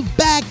 Welcome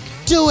back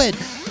to it.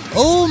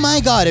 Oh my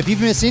God, if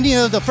you've missed any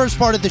of the first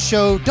part of the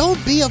show,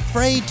 don't be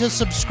afraid to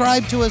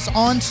subscribe to us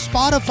on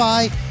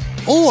Spotify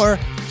or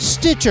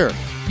Stitcher.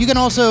 You can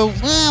also,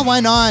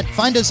 why not,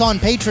 find us on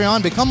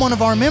Patreon, become one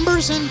of our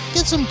members, and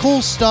get some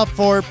cool stuff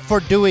for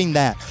doing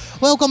that.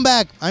 Welcome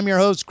back. I'm your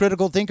host,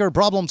 critical thinker,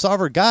 problem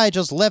solver, guy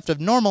just left of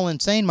normal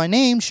insane. My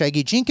name's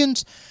Shaggy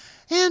Jenkins,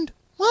 and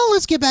well,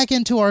 let's get back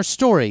into our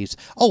stories.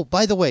 Oh,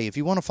 by the way, if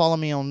you want to follow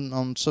me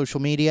on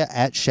social media,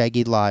 at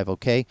Shaggy Live,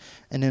 okay?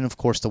 And then, of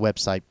course, the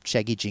website,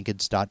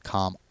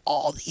 shaggyjenkins.com.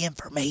 All the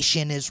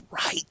information is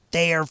right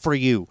there for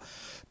you.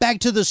 Back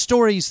to the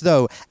stories,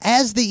 though.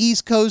 As the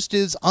East Coast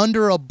is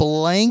under a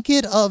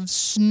blanket of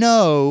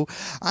snow,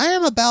 I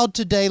am about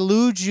to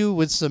deluge you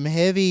with some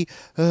heavy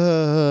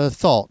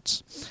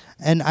thoughts.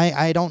 And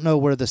I don't know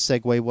where the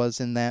segue was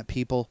in that,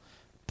 people.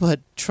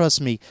 But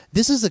trust me,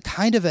 this is a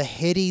kind of a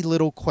heady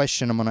little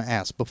question I'm going to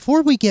ask.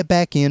 Before we get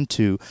back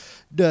into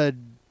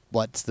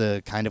what's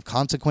the kind of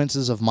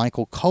consequences of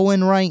Michael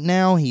Cohen right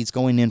now, he's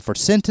going in for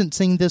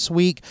sentencing this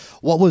week.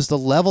 What was the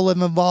level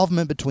of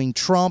involvement between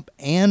Trump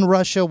and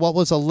Russia? What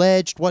was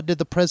alleged? What did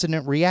the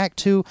president react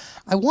to?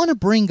 I want to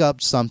bring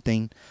up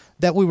something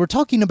that we were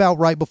talking about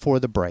right before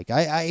the break.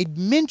 I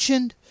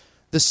mentioned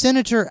the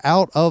senator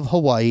out of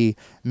Hawaii,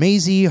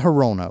 Mazie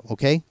Hirono,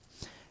 okay?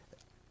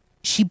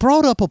 She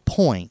brought up a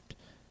point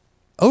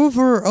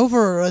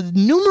over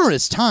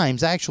numerous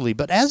times, actually,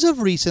 but as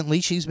of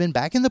recently, she's been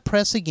back in the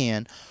press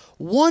again,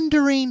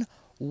 wondering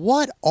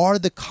what are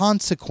the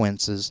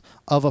consequences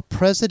of a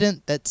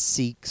president that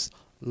seeks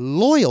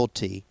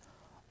loyalty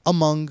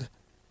among,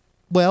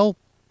 well,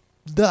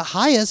 the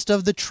highest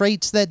of the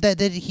traits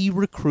that he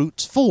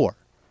recruits for.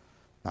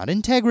 Not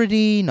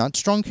integrity, not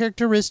strong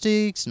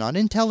characteristics, not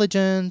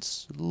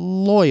intelligence,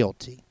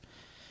 loyalty.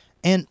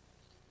 And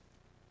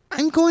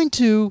I'm going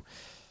to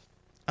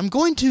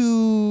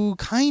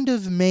kind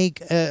of make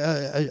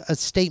a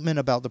statement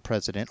about the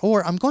president,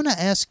 or I'm going to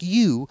ask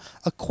you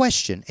a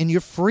question, and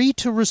you're free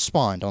to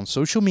respond on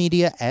social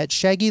media at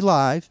Shaggy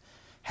Live,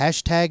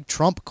 hashtag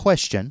Trump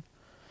question.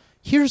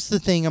 Here's the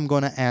thing I'm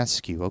going to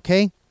ask you,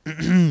 okay?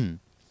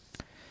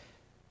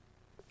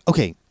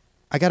 Okay.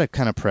 I got to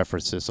kind of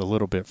preface this a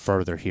little bit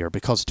further here,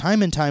 because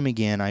time and time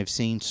again I've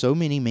seen so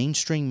many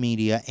mainstream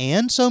media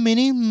and so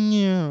many,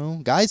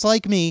 guys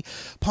like me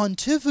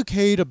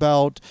pontificate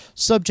about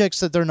subjects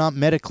that they're not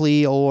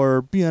medically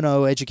or,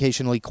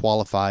 educationally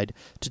qualified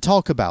to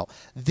talk about.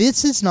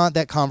 This is not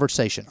that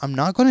conversation. I'm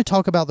not going to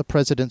talk about the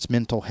president's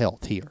mental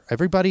health here.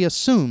 Everybody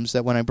assumes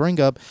that when I bring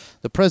up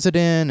the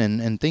president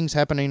and things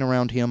happening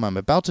around him, I'm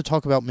about to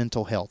talk about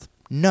mental health.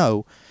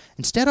 No.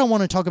 Instead, I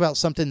want to talk about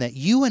something that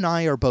you and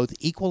I are both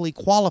equally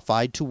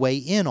qualified to weigh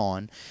in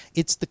on.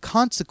 It's the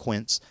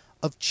consequence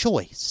of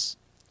choice.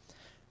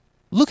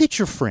 Look at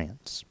your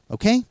friends,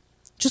 okay?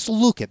 Just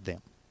look at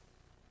them.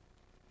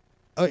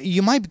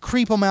 You might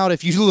creep them out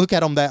if you look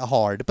at them that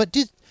hard, but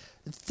just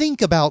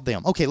think about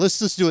them. Okay, let's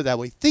just do it that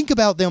way. Think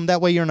about them.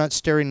 That way you're not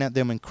staring at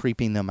them and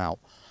creeping them out.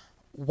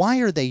 Why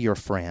are they your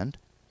friend?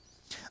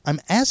 I'm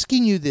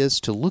asking you this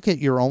to look at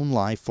your own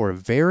life for a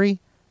very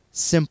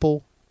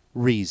simple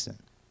reason.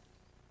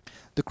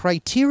 The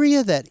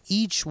criteria that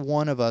each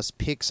one of us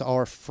picks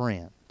our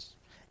friends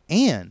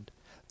and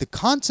the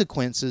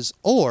consequences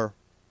or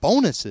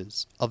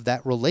bonuses of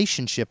that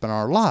relationship in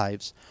our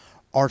lives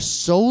are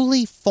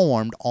solely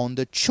formed on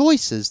the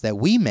choices that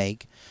we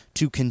make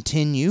to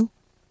continue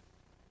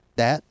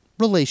that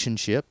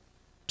relationship,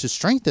 to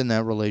strengthen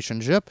that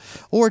relationship,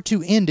 or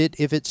to end it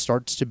if it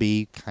starts to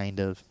be kind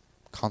of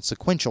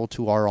consequential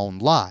to our own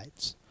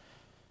lives.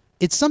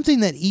 It's something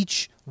that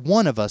each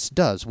one of us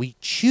does. We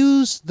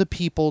choose the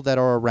people that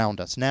are around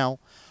us. Now,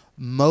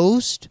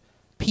 most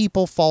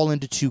people fall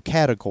into two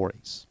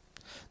categories.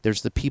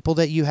 There's the people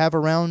that you have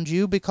around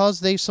you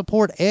because they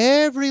support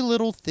every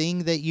little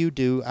thing that you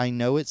do. I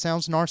know it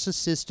sounds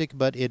narcissistic,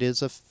 but it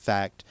is a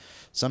fact.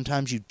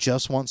 Sometimes you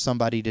just want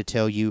somebody to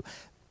tell you,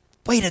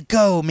 way to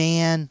go,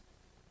 man.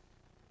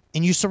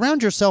 And you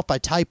surround yourself by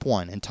type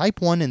 1. And type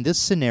 1 in this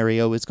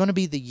scenario is going to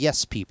be the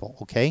yes people,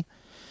 okay?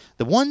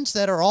 The ones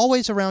that are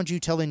always around you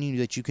telling you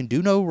that you can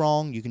do no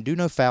wrong, you can do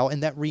no foul,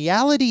 and that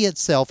reality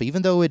itself,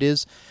 even though it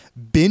is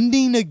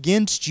bending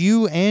against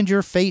you and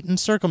your fate and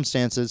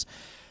circumstances,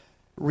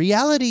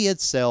 reality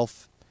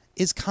itself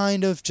is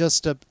kind of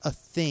just a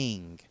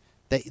thing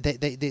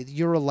that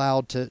you're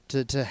allowed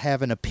to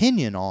have an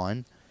opinion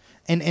on,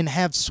 and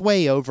have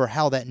sway over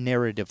how that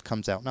narrative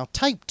comes out. Now,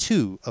 type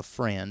 2 of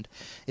friend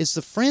is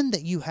the friend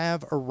that you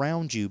have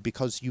around you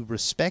because you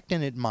respect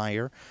and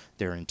admire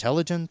their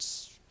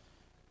intelligence,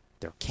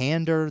 their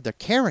candor, their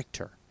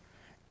character.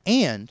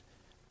 And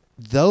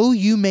though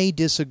you may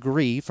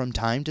disagree from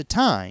time to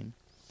time,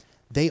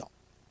 they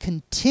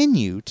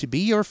continue to be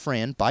your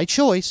friend by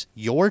choice,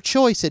 your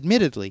choice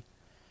admittedly,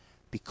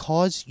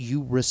 because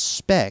you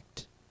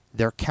respect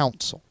their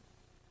counsel.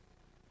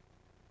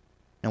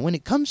 Now, when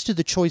it comes to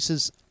the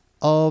choices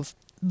of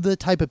the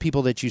type of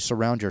people that you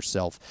surround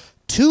yourself,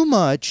 too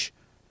much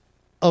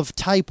of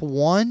type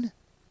 1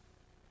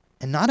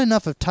 and not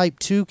enough of type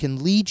 2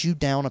 can lead you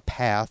down a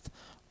path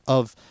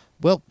of,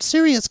 well,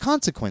 serious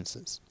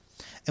consequences.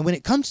 And when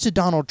it comes to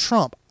Donald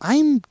Trump,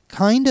 I'm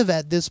kind of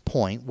at this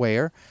point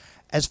where,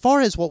 as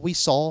far as what we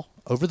saw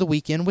over the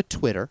weekend with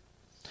Twitter,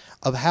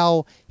 of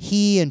how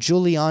he and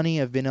Giuliani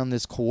have been on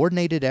this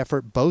coordinated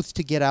effort both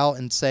to get out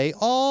and say,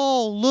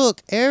 oh,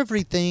 look,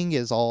 everything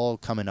is all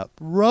coming up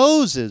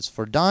roses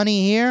for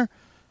Donnie here.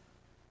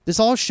 This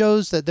all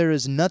shows that there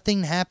is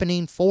nothing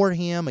happening for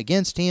him,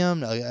 against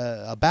him,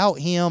 about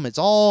him. It's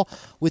all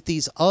with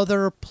these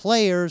other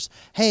players.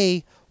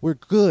 Hey, we're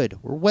good.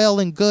 We're well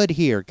and good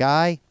here,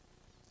 guy.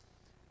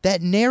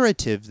 That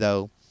narrative,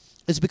 though,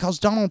 is because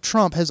Donald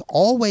Trump has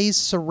always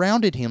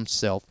surrounded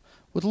himself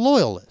with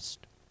loyalists,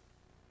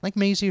 like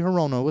Mazie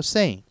Hirono was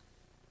saying.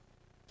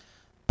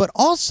 But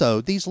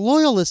also, these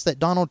loyalists that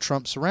Donald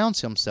Trump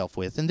surrounds himself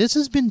with, and this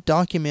has been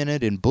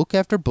documented in book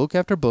after book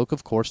after book,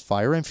 of course,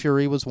 Fire and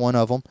Fury was one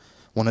of them,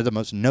 one of the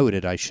most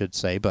noted, I should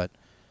say, but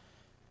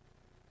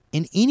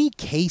in any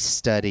case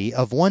study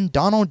of one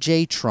Donald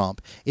J.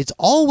 Trump, it's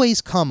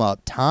always come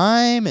up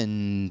time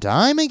and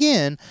time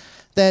again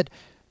that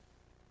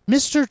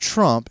Mr.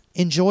 Trump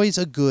enjoys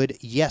a good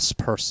yes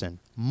person,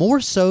 more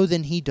so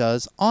than he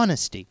does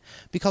honesty.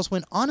 Because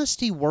when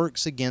honesty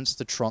works against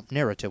the Trump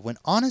narrative, when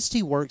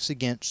honesty works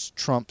against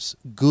Trump's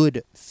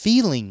good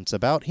feelings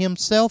about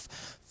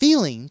himself,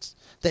 feelings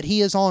that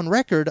he is on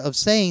record of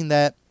saying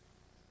that,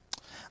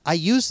 I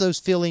use those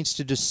feelings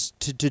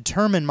to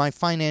determine my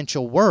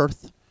financial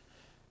worth.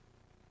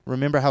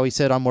 Remember how he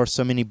said, I'm worth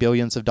so many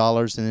billions of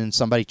dollars, and then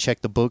somebody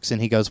checked the books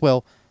and he goes,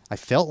 well, I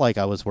felt like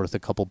I was worth a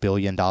couple $1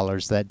 billion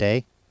that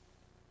day.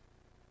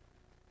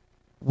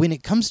 When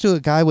it comes to a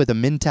guy with a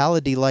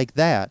mentality like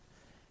that,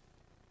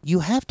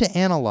 you have to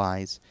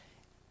analyze,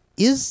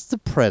 is the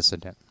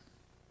president...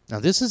 Now,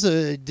 this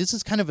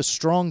is kind of a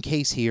strong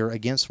case here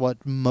against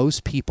what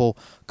most people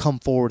come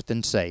forward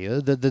and say.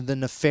 The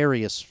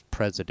nefarious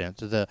president,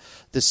 the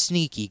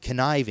sneaky,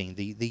 conniving,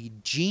 the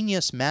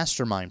genius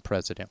mastermind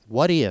president.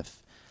 What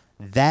if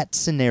that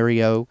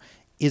scenario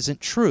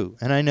isn't true?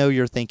 And I know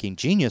you're thinking,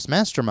 genius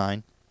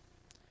mastermind?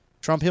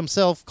 Trump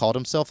himself called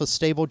himself a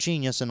stable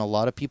genius, and a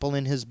lot of people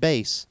in his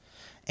base,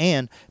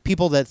 and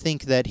people that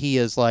think that he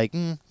is like,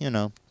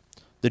 the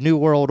New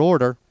World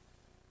Order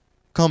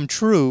come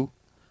true,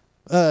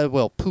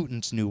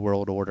 Putin's New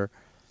World Order,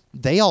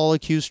 they all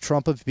accuse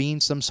Trump of being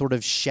some sort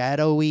of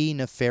shadowy,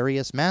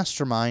 nefarious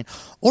mastermind,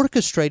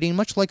 orchestrating,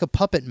 much like a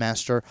puppet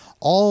master,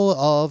 all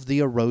of the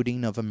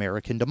eroding of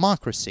American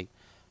democracy.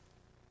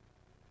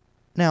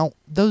 Now,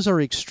 those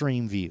are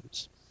extreme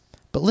views,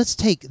 but let's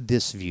take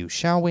this view,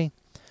 shall we?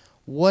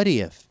 What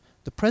if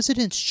the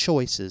president's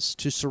choices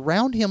to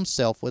surround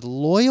himself with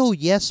loyal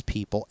yes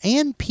people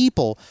and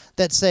people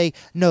that say,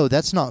 no,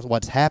 that's not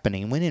what's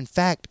happening, when in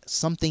fact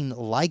something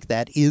like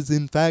that is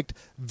in fact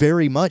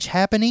very much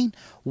happening?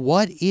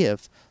 What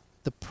if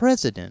the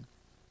president,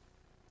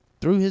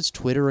 through his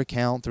Twitter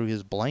account, through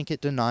his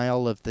blanket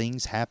denial of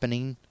things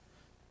happening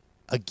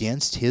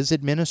against his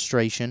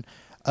administration,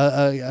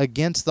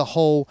 against the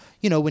whole,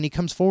 when he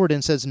comes forward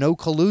and says no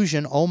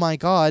collusion, oh my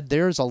God,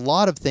 there's a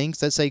lot of things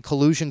that say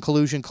collusion,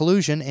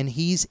 and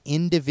he's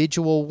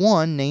individual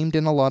one named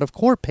in a lot of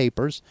court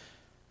papers.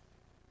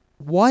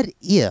 What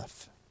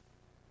if,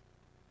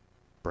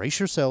 brace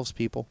yourselves,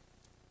 people,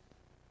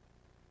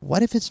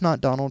 what if it's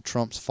not Donald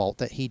Trump's fault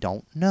that he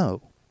don't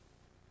know?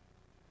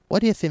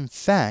 What if, in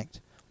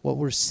fact, what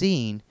we're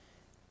seeing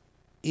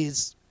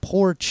is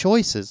poor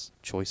choices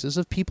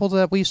of people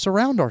that we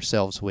surround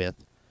ourselves with,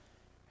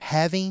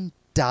 having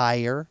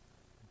dire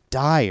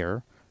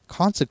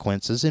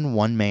consequences in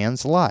one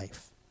man's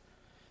life?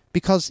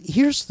 Because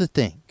here's the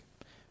thing.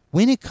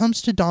 When it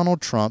comes to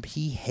Donald Trump,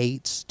 he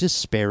hates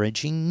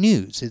disparaging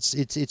news.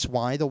 It's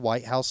why the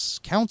White House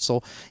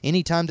counsel,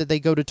 anytime that they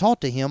go to talk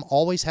to him,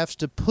 always has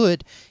to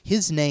put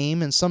his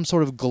name and some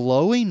sort of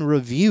glowing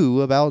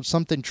review about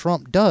something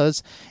Trump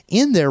does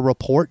in their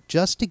report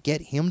just to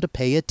get him to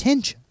pay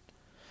attention.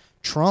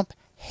 Trump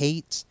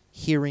hates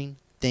hearing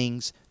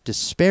things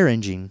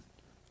disparaging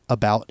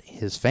about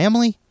his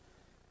family,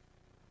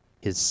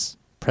 his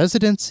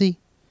presidency,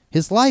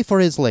 his life,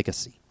 or his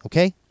legacy,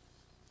 okay?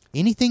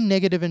 Anything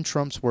negative in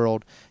Trump's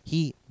world,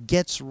 he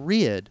gets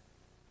rid,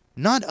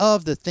 not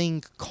of the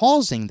thing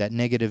causing that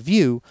negative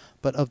view,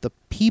 but of the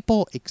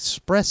people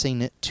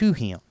expressing it to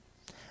him.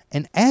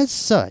 And as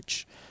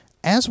such,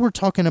 as we're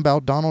talking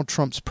about Donald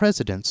Trump's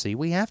presidency,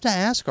 we have to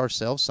ask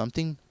ourselves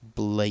something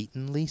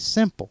blatantly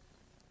simple.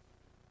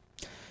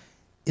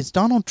 Is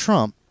Donald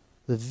Trump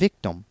the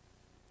victim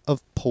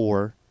of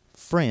poor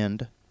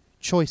friend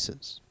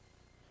choices?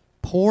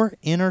 Poor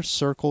inner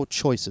circle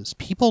choices.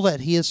 People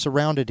that he has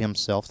surrounded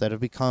himself that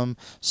have become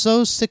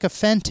so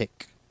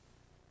sycophantic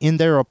in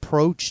their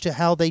approach to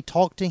how they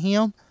talk to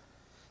him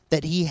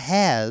that he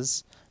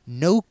has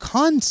no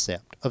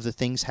concept of the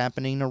things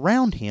happening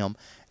around him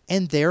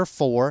and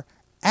therefore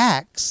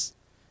acts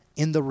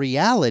in the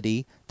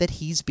reality that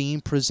he's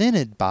being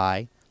presented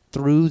by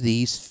through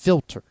these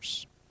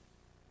filters.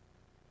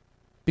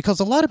 Because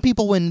a lot of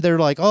people, when they're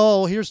like,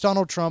 oh, here's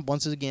Donald Trump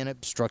once again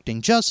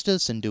obstructing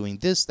justice and doing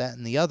this, that,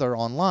 and the other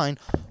online,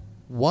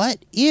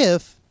 what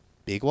if,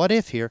 big what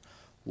if here,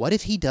 what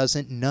if he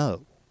doesn't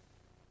know?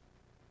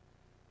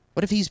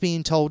 What if he's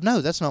being told, no,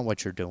 that's not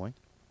what you're doing?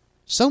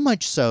 So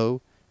much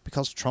so,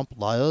 because Trump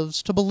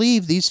loves to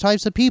believe these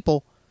types of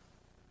people,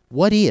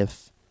 what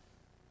if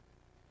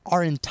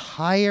our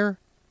entire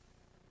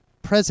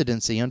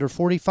presidency under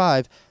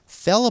 45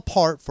 fell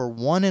apart for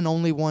one and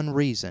only one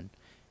reason?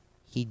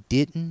 He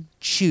didn't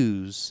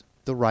choose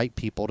the right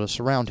people to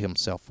surround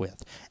himself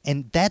with.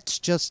 And that's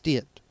just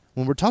it.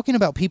 When we're talking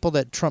about people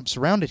that Trump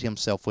surrounded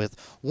himself with,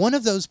 one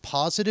of those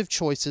positive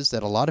choices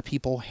that a lot of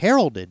people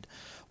heralded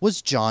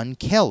was John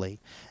Kelly.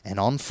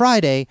 And on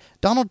Friday,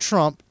 Donald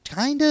Trump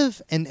kind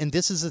of, and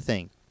this is the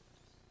thing,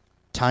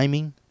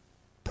 timing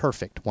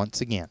perfect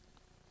once again.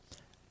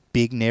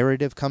 Big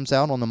narrative comes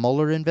out on the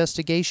Mueller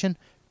investigation.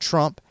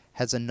 Trump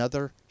has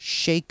another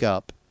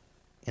shakeup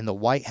in the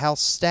White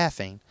House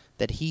staffing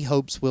that he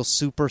hopes will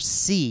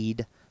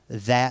supersede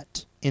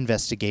that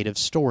investigative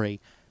story,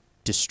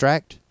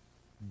 distract,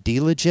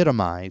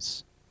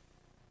 delegitimize,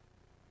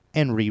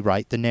 and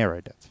rewrite the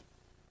narrative.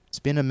 It's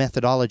been a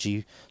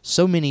methodology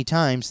so many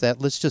times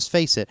that, let's just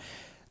face it,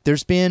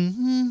 there's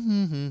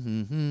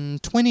been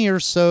 20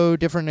 or so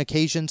different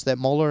occasions that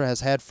Mueller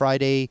has had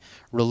Friday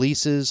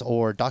releases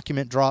or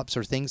document drops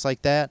or things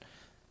like that.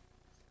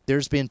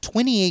 There's been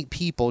 28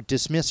 people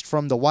dismissed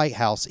from the White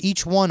House,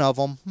 each one of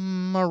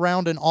them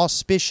around an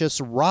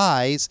auspicious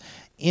rise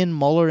in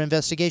Mueller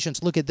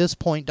investigations. Look, at this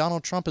point,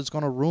 Donald Trump is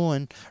going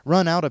to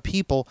run out of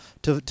people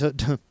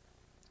to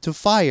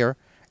fire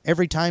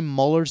every time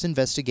Mueller's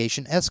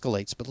investigation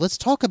escalates. But let's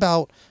talk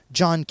about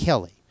John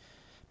Kelly,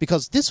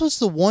 because this was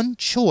the one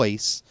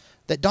choice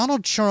that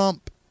Donald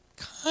Trump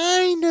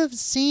kind of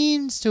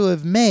seems to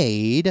have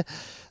made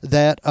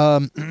that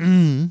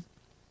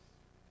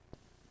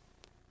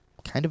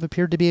kind of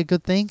appeared to be a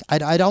good thing.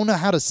 I don't know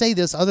how to say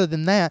this other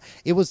than that.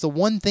 It was the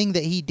one thing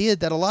that he did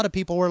that a lot of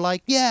people were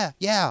like, yeah,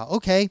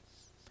 okay.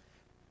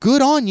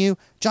 Good on you.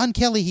 John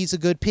Kelly, he's a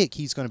good pick.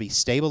 He's going to be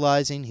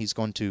stabilizing. He's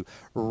going to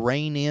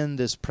rein in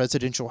this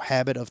presidential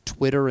habit of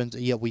Twitter, and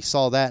yet we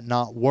saw that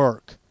not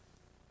work.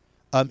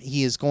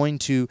 He is going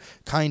to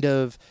kind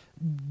of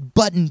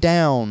button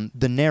down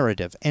the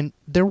narrative. And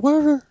there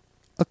were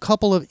a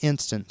couple of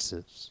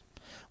instances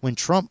when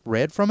Trump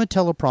read from a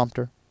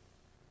teleprompter,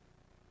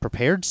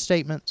 prepared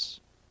statements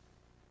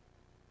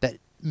that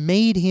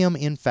made him,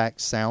 in fact,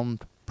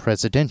 sound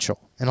presidential.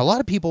 And a lot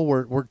of people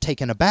were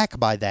taken aback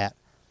by that.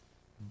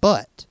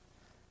 But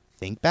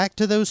think back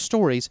to those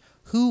stories.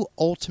 Who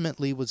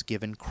ultimately was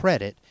given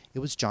credit? It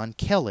was John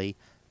Kelly,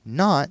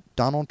 not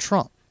Donald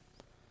Trump.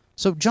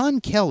 So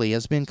John Kelly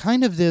has been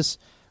kind of this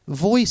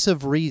voice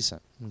of reason,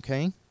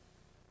 okay?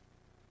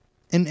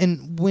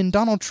 And when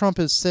Donald Trump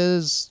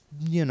says,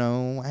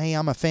 hey,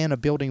 I'm a fan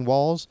of building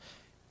walls,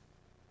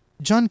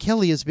 John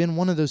Kelly has been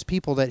one of those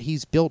people that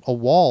he's built a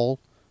wall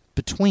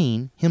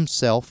between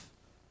himself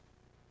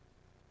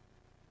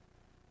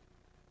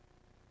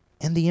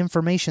and the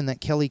information that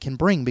Kelly can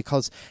bring,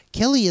 because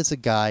Kelly is a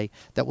guy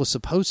that was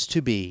supposed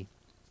to be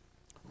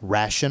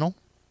rational,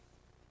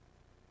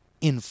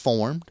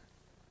 informed,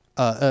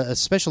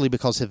 especially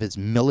because of his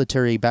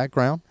military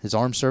background, his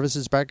armed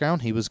services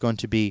background. He was going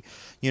to be,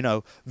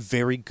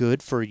 very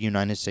good for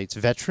United States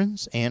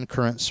veterans and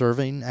current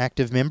serving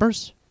active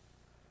members.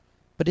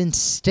 But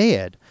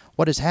instead,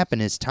 what has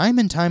happened is time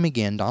and time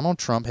again, Donald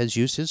Trump has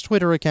used his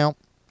Twitter account,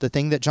 the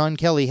thing that John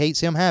Kelly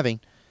hates him having,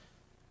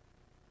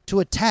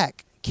 to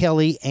attack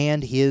Kelly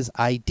and his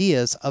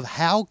ideas of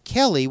how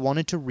Kelly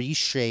wanted to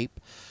reshape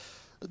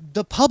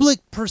the public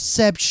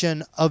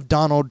perception of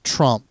Donald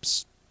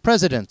Trump's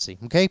presidency,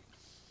 okay?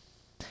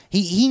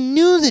 He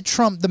knew that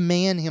Trump, the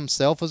man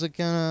himself, was a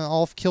kind of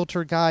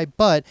off-kilter guy,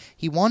 but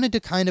he wanted to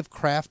kind of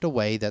craft a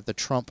way that the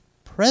Trump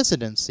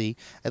presidency,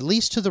 at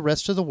least to the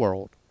rest of the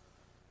world,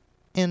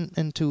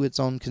 and to its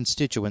own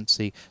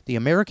constituency, the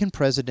American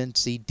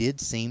presidency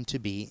did seem to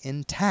be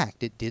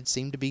intact. It did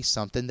seem to be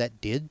something that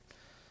did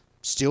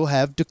still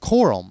have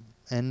decorum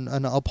and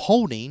an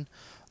upholding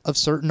of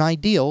certain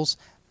ideals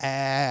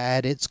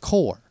at its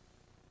core.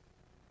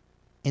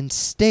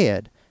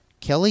 Instead,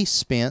 Kelly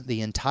spent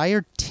the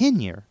entire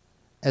tenure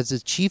as the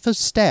chief of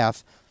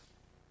staff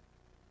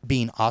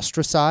being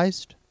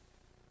ostracized,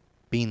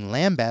 being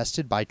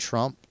lambasted by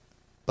Trump,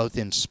 both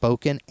in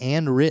spoken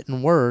and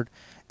written word.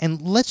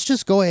 And let's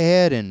just go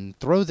ahead and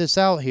throw this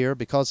out here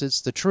because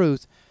it's the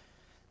truth.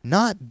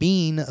 not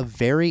being a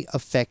very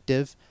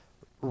effective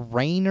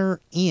reiner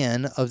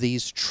in of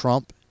these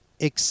Trump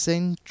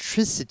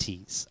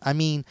eccentricities. I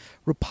mean,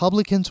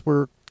 Republicans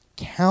were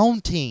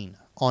counting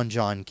on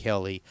John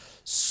Kelly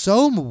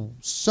so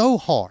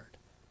hard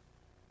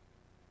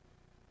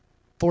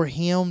for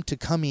him to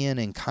come in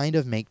and kind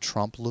of make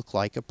Trump look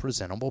like a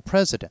presentable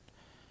president.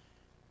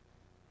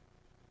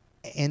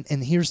 And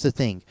here's the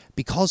thing.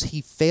 Because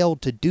he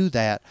failed to do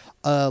that,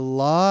 a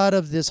lot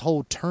of this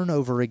whole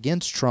turnover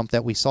against Trump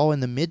that we saw in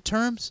the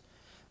midterms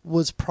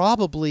was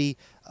probably,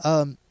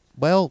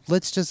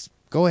 let's just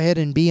go ahead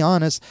and be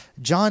honest,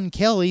 John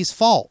Kelly's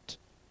fault.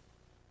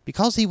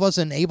 Because he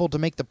wasn't able to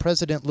make the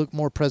president look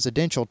more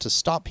presidential, to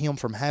stop him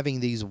from having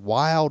these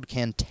wild,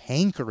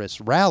 cantankerous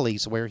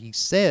rallies where he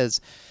says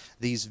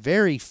these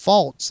very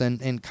false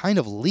and kind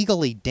of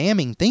legally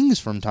damning things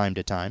from time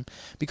to time,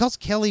 because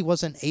Kelly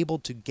wasn't able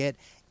to get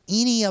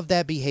any of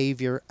that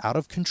behavior out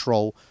of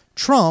control,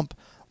 Trump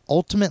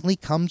ultimately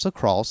comes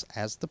across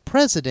as the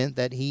president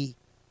that he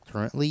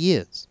currently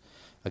is.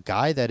 A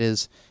guy that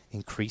is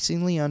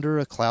increasingly under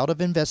a cloud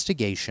of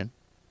investigation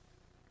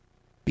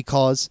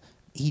because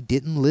he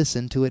didn't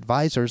listen to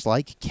advisors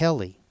like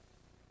Kelly.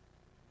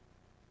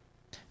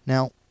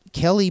 Now,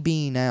 Kelly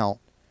being out,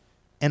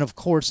 and of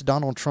course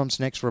Donald Trump's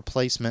next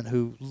replacement,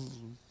 who,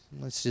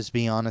 let's just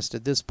be honest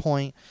at this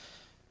point,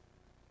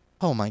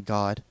 oh my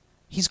God,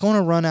 he's going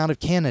to run out of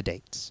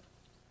candidates.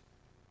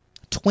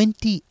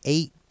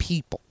 28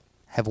 people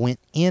have went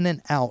in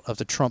and out of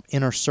the Trump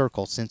inner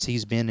circle since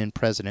he's been in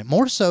president,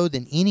 more so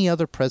than any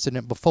other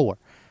president before.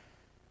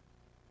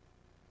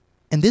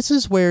 And this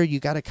is where you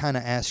got to kind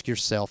of ask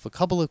yourself a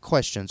couple of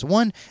questions.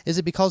 One, is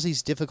it because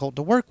he's difficult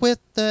to work with?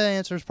 The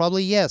answer is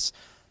probably yes.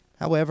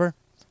 However,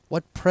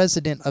 what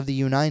president of the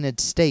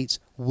United States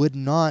would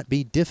not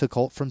be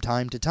difficult from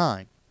time to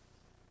time?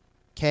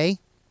 Okay?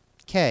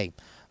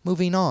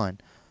 Moving on.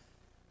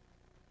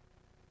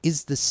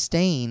 Is the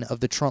stain of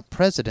the Trump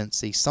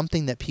presidency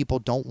something that people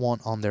don't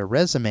want on their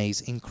resumes?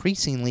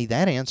 Increasingly,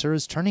 that answer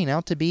is turning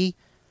out to be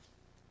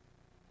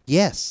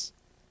yes.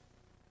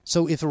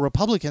 So if the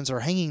Republicans are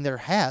hanging their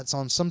hats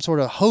on some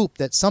sort of hope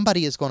that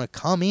somebody is going to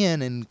come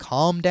in and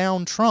calm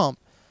down Trump,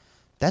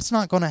 that's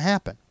not going to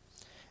happen.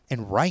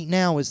 And right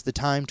now is the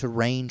time to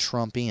rein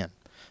Trump in.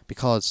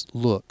 Because,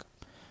 look,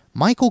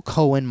 Michael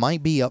Cohen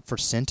might be up for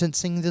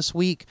sentencing this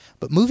week,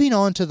 but moving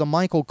on to the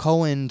Michael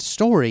Cohen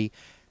story,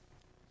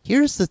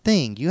 here's the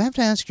thing. You have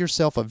to ask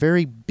yourself a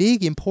very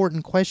big,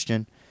 important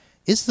question.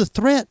 Is the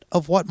threat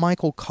of what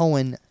Michael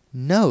Cohen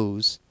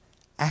knows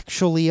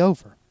actually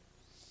over?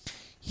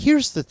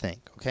 Here's the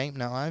thing, okay?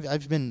 Now,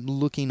 I've been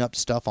looking up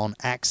stuff on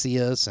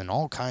Axios and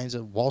all kinds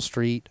of Wall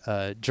Street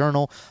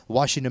Journal,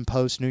 Washington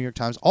Post, New York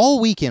Times.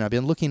 All weekend I've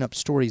been looking up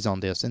stories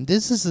on this, and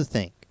this is the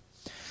thing.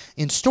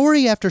 In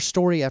story after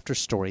story after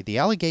story, the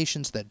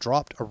allegations that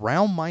dropped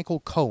around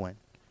Michael Cohen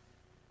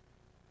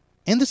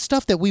and the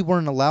stuff that we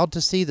weren't allowed to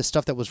see, the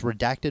stuff that was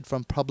redacted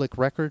from public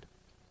record,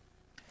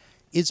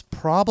 is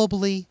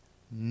probably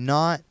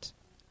not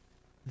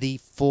the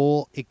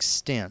full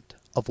extent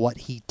of what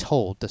he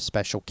told the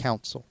special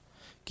counsel.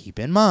 Keep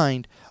in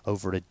mind,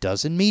 over a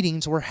dozen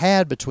meetings were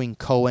had between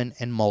Cohen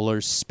and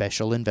Mueller's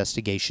special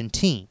investigation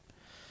team.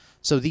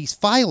 So these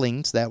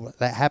filings that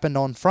happened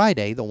on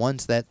Friday, the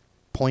ones that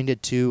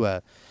pointed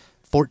to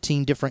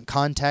 14 different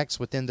contacts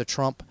within the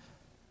Trump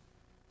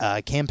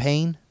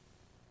campaign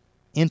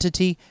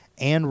entity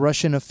and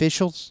Russian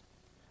officials,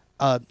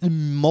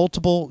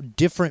 multiple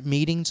different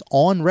meetings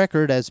on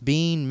record as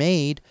being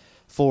made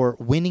for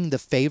winning the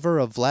favor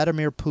of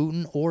Vladimir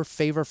Putin or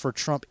favor for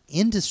Trump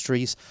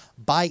Industries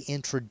by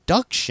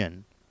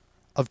introduction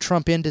of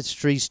Trump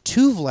Industries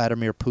to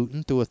Vladimir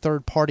Putin through a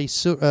third-party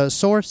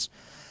source.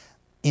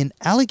 In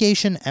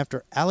allegation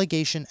after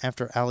allegation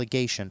after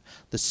allegation,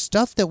 the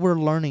stuff that we're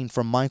learning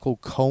from Michael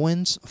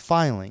Cohen's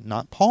filing,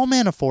 not Paul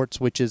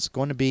Manafort's, which is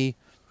going to be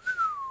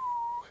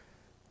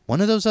one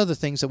of those other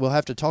things that we'll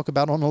have to talk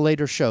about on a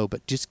later show,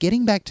 but just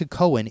getting back to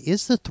Cohen,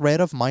 is the threat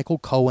of Michael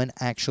Cohen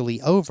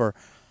actually over?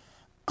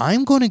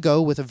 I'm going to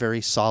go with a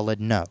very solid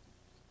no.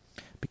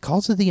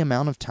 Because of the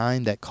amount of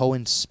time that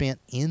Cohen spent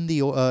in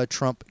the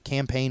Trump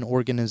campaign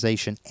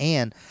organization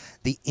and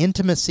the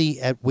intimacy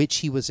at which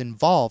he was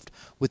involved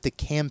with the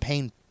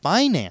campaign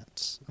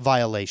finance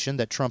violation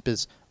that Trump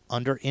is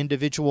under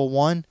individual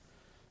one,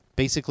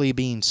 basically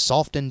being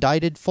soft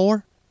indicted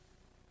for.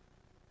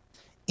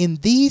 In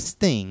these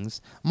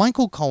things,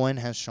 Michael Cohen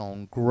has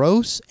shown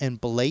gross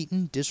and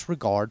blatant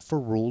disregard for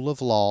rule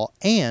of law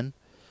and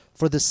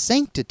for the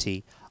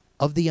sanctity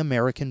of the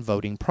American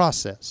voting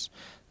process.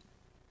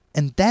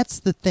 And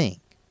that's the thing.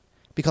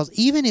 Because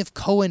even if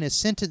Cohen is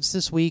sentenced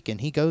this week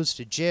and he goes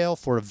to jail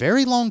for a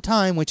very long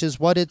time, which is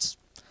what it's...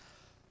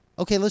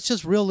 Okay, let's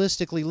just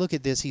realistically look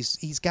at this.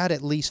 He's got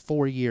at least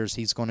 4 years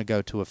he's going to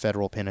go to a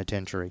federal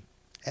penitentiary.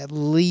 At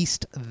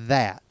least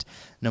that.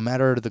 No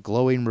matter the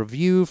glowing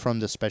review from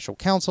the special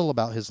counsel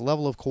about his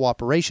level of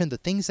cooperation, the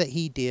things that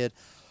he did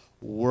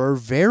were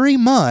very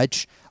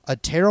much a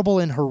terrible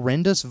and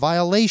horrendous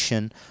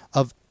violation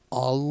of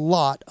a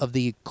lot of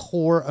the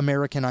core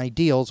American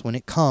ideals when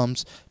it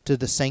comes to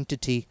the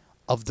sanctity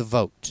of the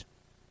vote.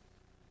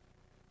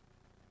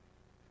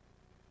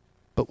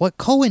 But what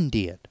Cohen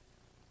did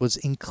was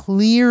in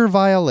clear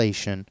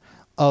violation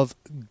of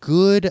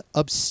good,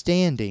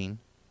 upstanding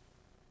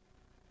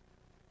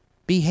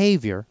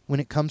behavior when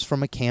it comes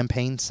from a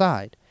campaign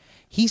side.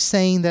 He's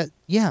saying that,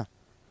 yeah,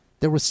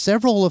 there were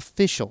several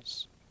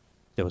officials.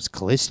 There was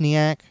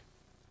Kolesniak,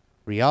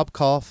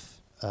 Ryabkov,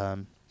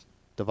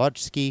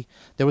 Dvorsky.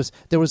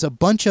 There was a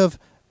bunch of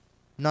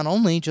not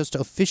only just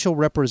official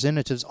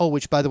representatives,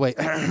 which, by the way,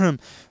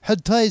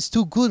 had ties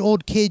to good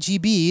old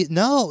KGB,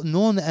 now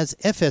known as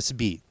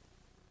FSB.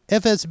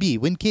 FSB,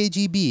 when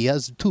KGB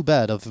has too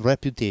bad of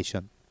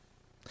reputation.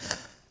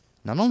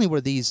 Not only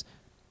were these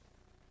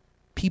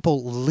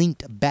people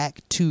linked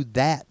back to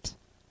that,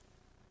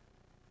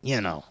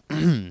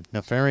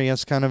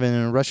 nefarious kind of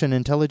a Russian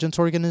intelligence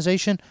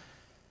organization,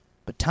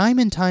 but time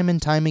and time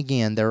and time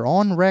again, they're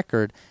on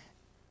record,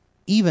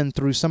 even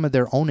through some of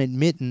their own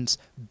admittance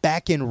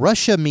back in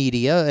Russia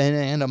media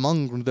and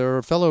among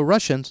their fellow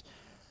Russians,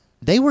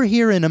 they were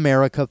here in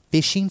America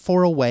fishing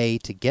for a way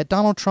to get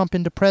Donald Trump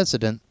into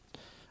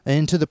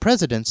the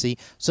presidency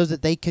so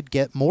that they could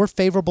get more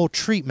favorable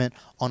treatment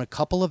on a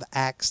couple of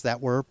acts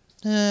that were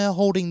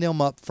holding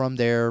them up from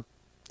their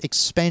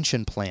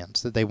expansion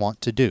plans that they want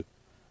to do.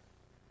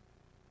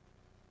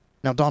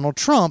 Now, Donald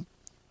Trump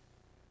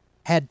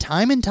had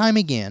time and time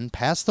again,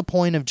 past the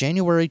point of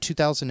January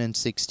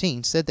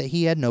 2016, said that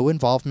he had no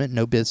involvement,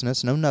 no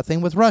business, no nothing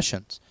with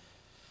Russians.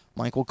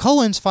 Michael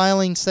Cohen's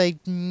filings say,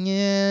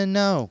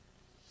 no.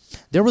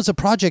 There was a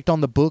project on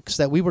the books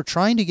that we were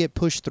trying to get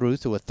pushed through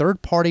a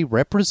third-party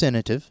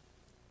representative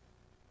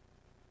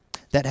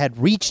that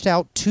had reached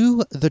out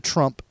to the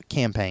Trump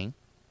campaign.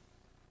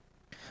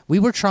 We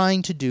were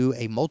trying to do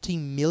a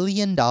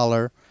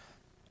multi-million-dollar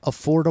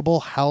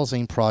affordable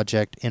housing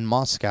project in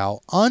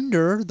Moscow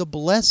under the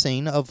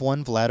blessing of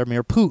one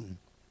Vladimir Putin.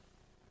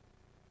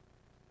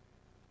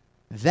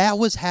 That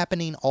was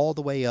happening all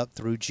the way up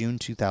through June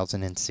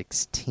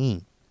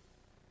 2016.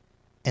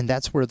 And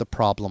that's where the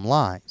problem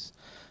lies.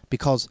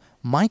 Because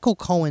Michael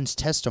Cohen's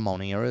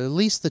testimony, or at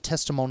least the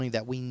testimony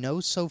that we know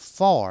so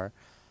far,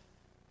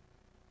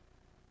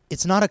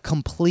 it's not a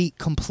complete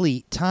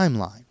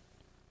timeline.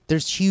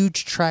 There's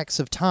huge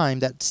tracts of time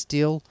that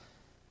still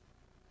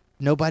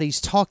nobody's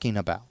talking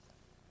about.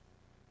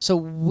 So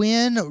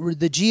when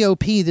the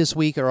GOP this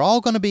week are all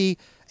going to be,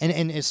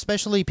 and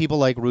especially people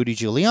like Rudy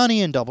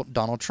Giuliani and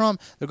Donald Trump,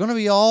 they're going to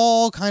be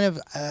all kind of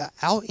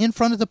out in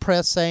front of the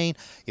press saying,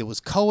 it was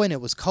Cohen,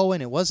 it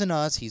wasn't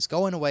us, he's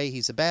going away,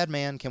 he's a bad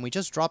man, can we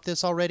just drop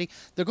this already?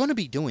 They're going to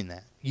be doing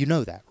that. You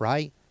know that,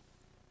 right?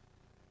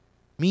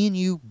 Me and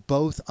you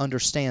both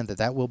understand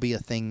that will be a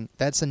thing,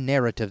 that's a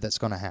narrative that's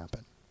going to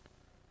happen.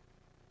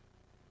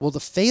 Well, the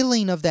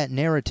failing of that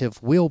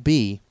narrative will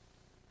be,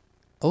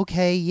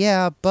 okay,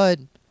 yeah, but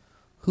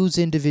who's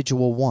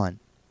individual one?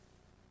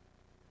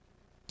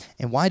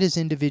 And why does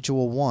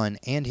individual one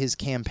and his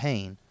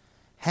campaign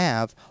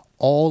have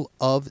all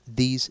of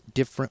these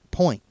different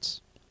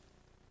points?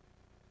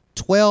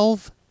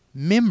 12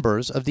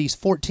 members of these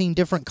 14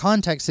 different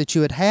contacts that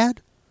you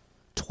had,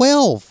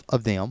 12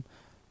 of them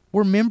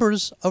were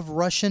members of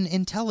Russian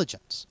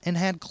intelligence and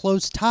had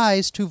close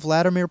ties to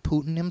Vladimir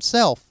Putin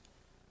himself.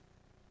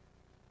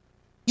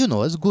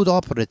 As good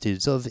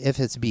operatives of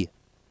FSB.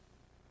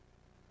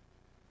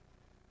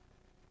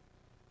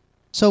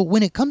 So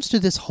when it comes to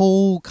this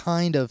whole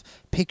kind of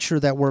picture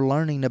that we're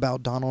learning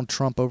about Donald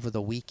Trump over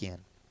the weekend,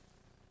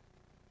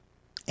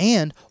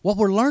 and what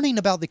we're learning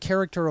about the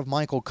character of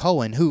Michael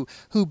Cohen, who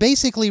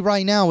basically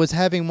right now is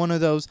having one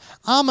of those,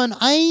 I'm an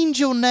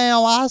angel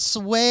now, I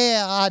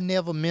swear I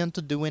never meant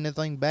to do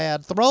anything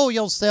bad. Throw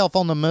yourself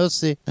on the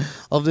mercy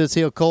of this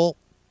here cult.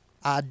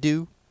 I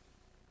do.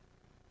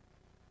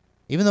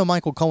 Even though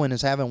Michael Cohen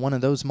is having one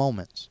of those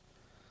moments,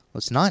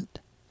 let's not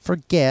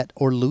forget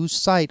or lose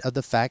sight of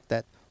the fact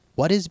that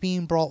what is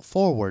being brought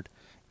forward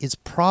is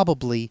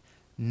probably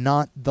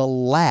not the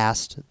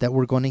last that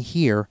we're going to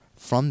hear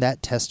from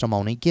that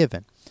testimony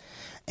given.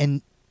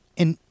 And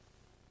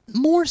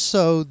more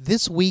so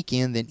this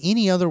weekend than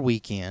any other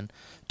weekend,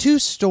 two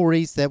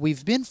stories that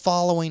we've been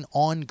following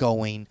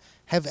ongoing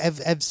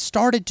have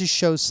started to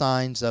show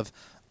signs of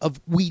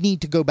we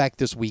need to go back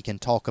this week and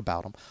talk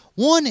about them.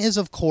 One is,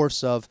 of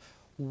course, of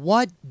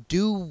what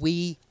do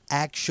we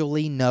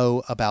actually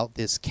know about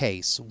this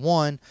case?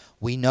 One,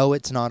 we know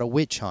it's not a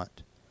witch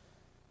hunt.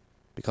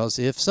 Because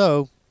if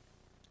so,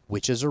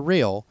 witches are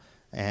real,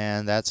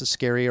 and that's a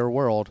scarier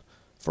world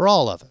for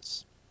all of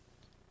us.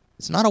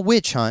 It's not a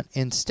witch hunt.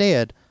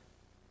 Instead,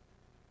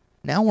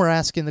 now we're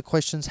asking the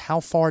questions, how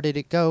far did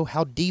it go?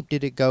 How deep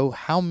did it go?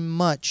 How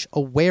much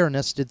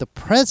awareness did the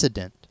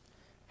president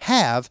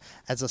have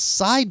as a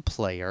side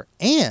player?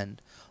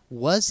 And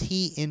was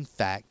he, in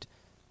fact,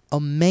 a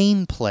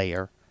main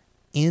player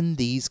in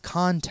these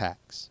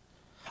contacts?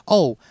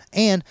 Oh,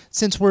 and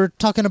since we're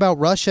talking about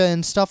Russia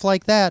and stuff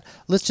like that,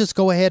 let's just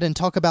go ahead and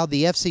talk about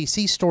the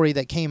FCC story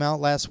that came out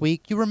last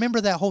week. You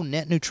remember that whole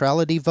net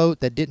neutrality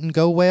vote that didn't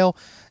go well?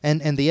 And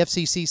the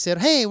FCC said,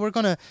 hey, we're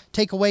going to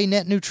take away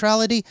net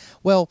neutrality.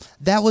 Well,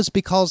 that was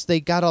because they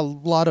got a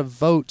lot of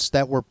votes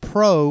that were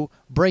pro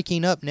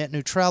breaking up net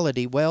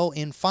neutrality. Well,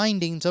 in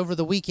findings over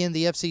the weekend,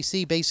 the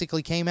FCC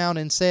basically came out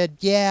and said,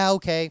 yeah,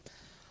 okay,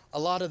 a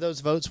lot of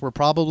those votes were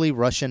probably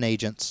Russian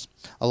agents.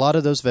 A lot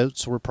of those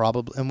votes were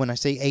probably, and when I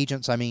say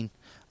agents, I mean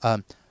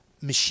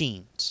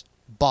machines,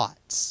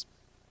 bots,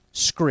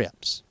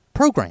 scripts,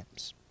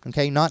 programs.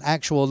 Okay, not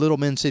actual little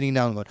men sitting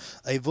down and going,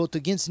 I vote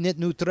against net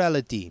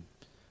neutrality.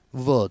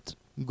 Vote.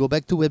 Go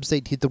back to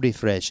website, hit the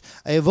refresh.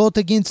 I vote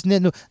against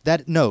net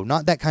neutrality. No,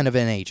 not that kind of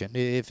an agent.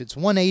 If it's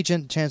one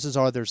agent, chances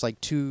are there's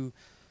like 2,000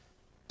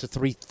 to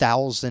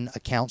 3,000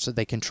 accounts that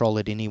they control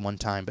at any one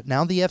time. But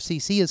now the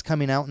FCC is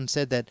coming out and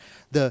said that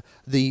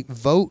the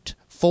vote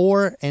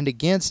for and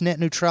against net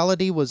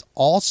neutrality was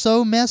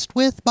also messed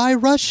with by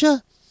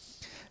Russia.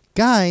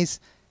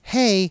 Guys,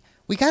 hey,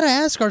 we got to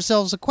ask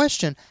ourselves a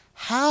question.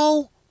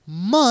 How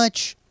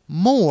much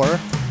more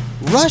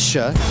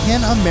Russia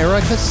can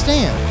America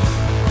stand?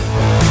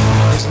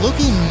 It's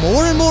looking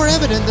more and more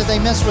evident that they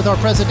messed with our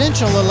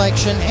presidential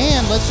election,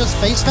 and let's just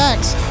face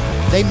facts,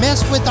 they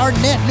messed with our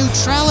net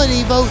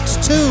neutrality votes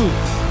too.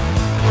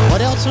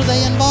 What else are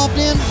they involved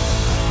in?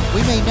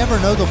 We may never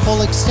know the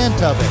full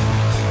extent of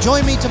it.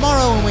 Join me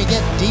tomorrow when we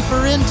get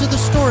deeper into the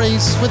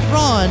stories with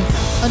Ron.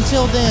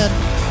 Until then,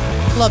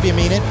 love you,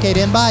 mean it. Kate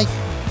in, bye.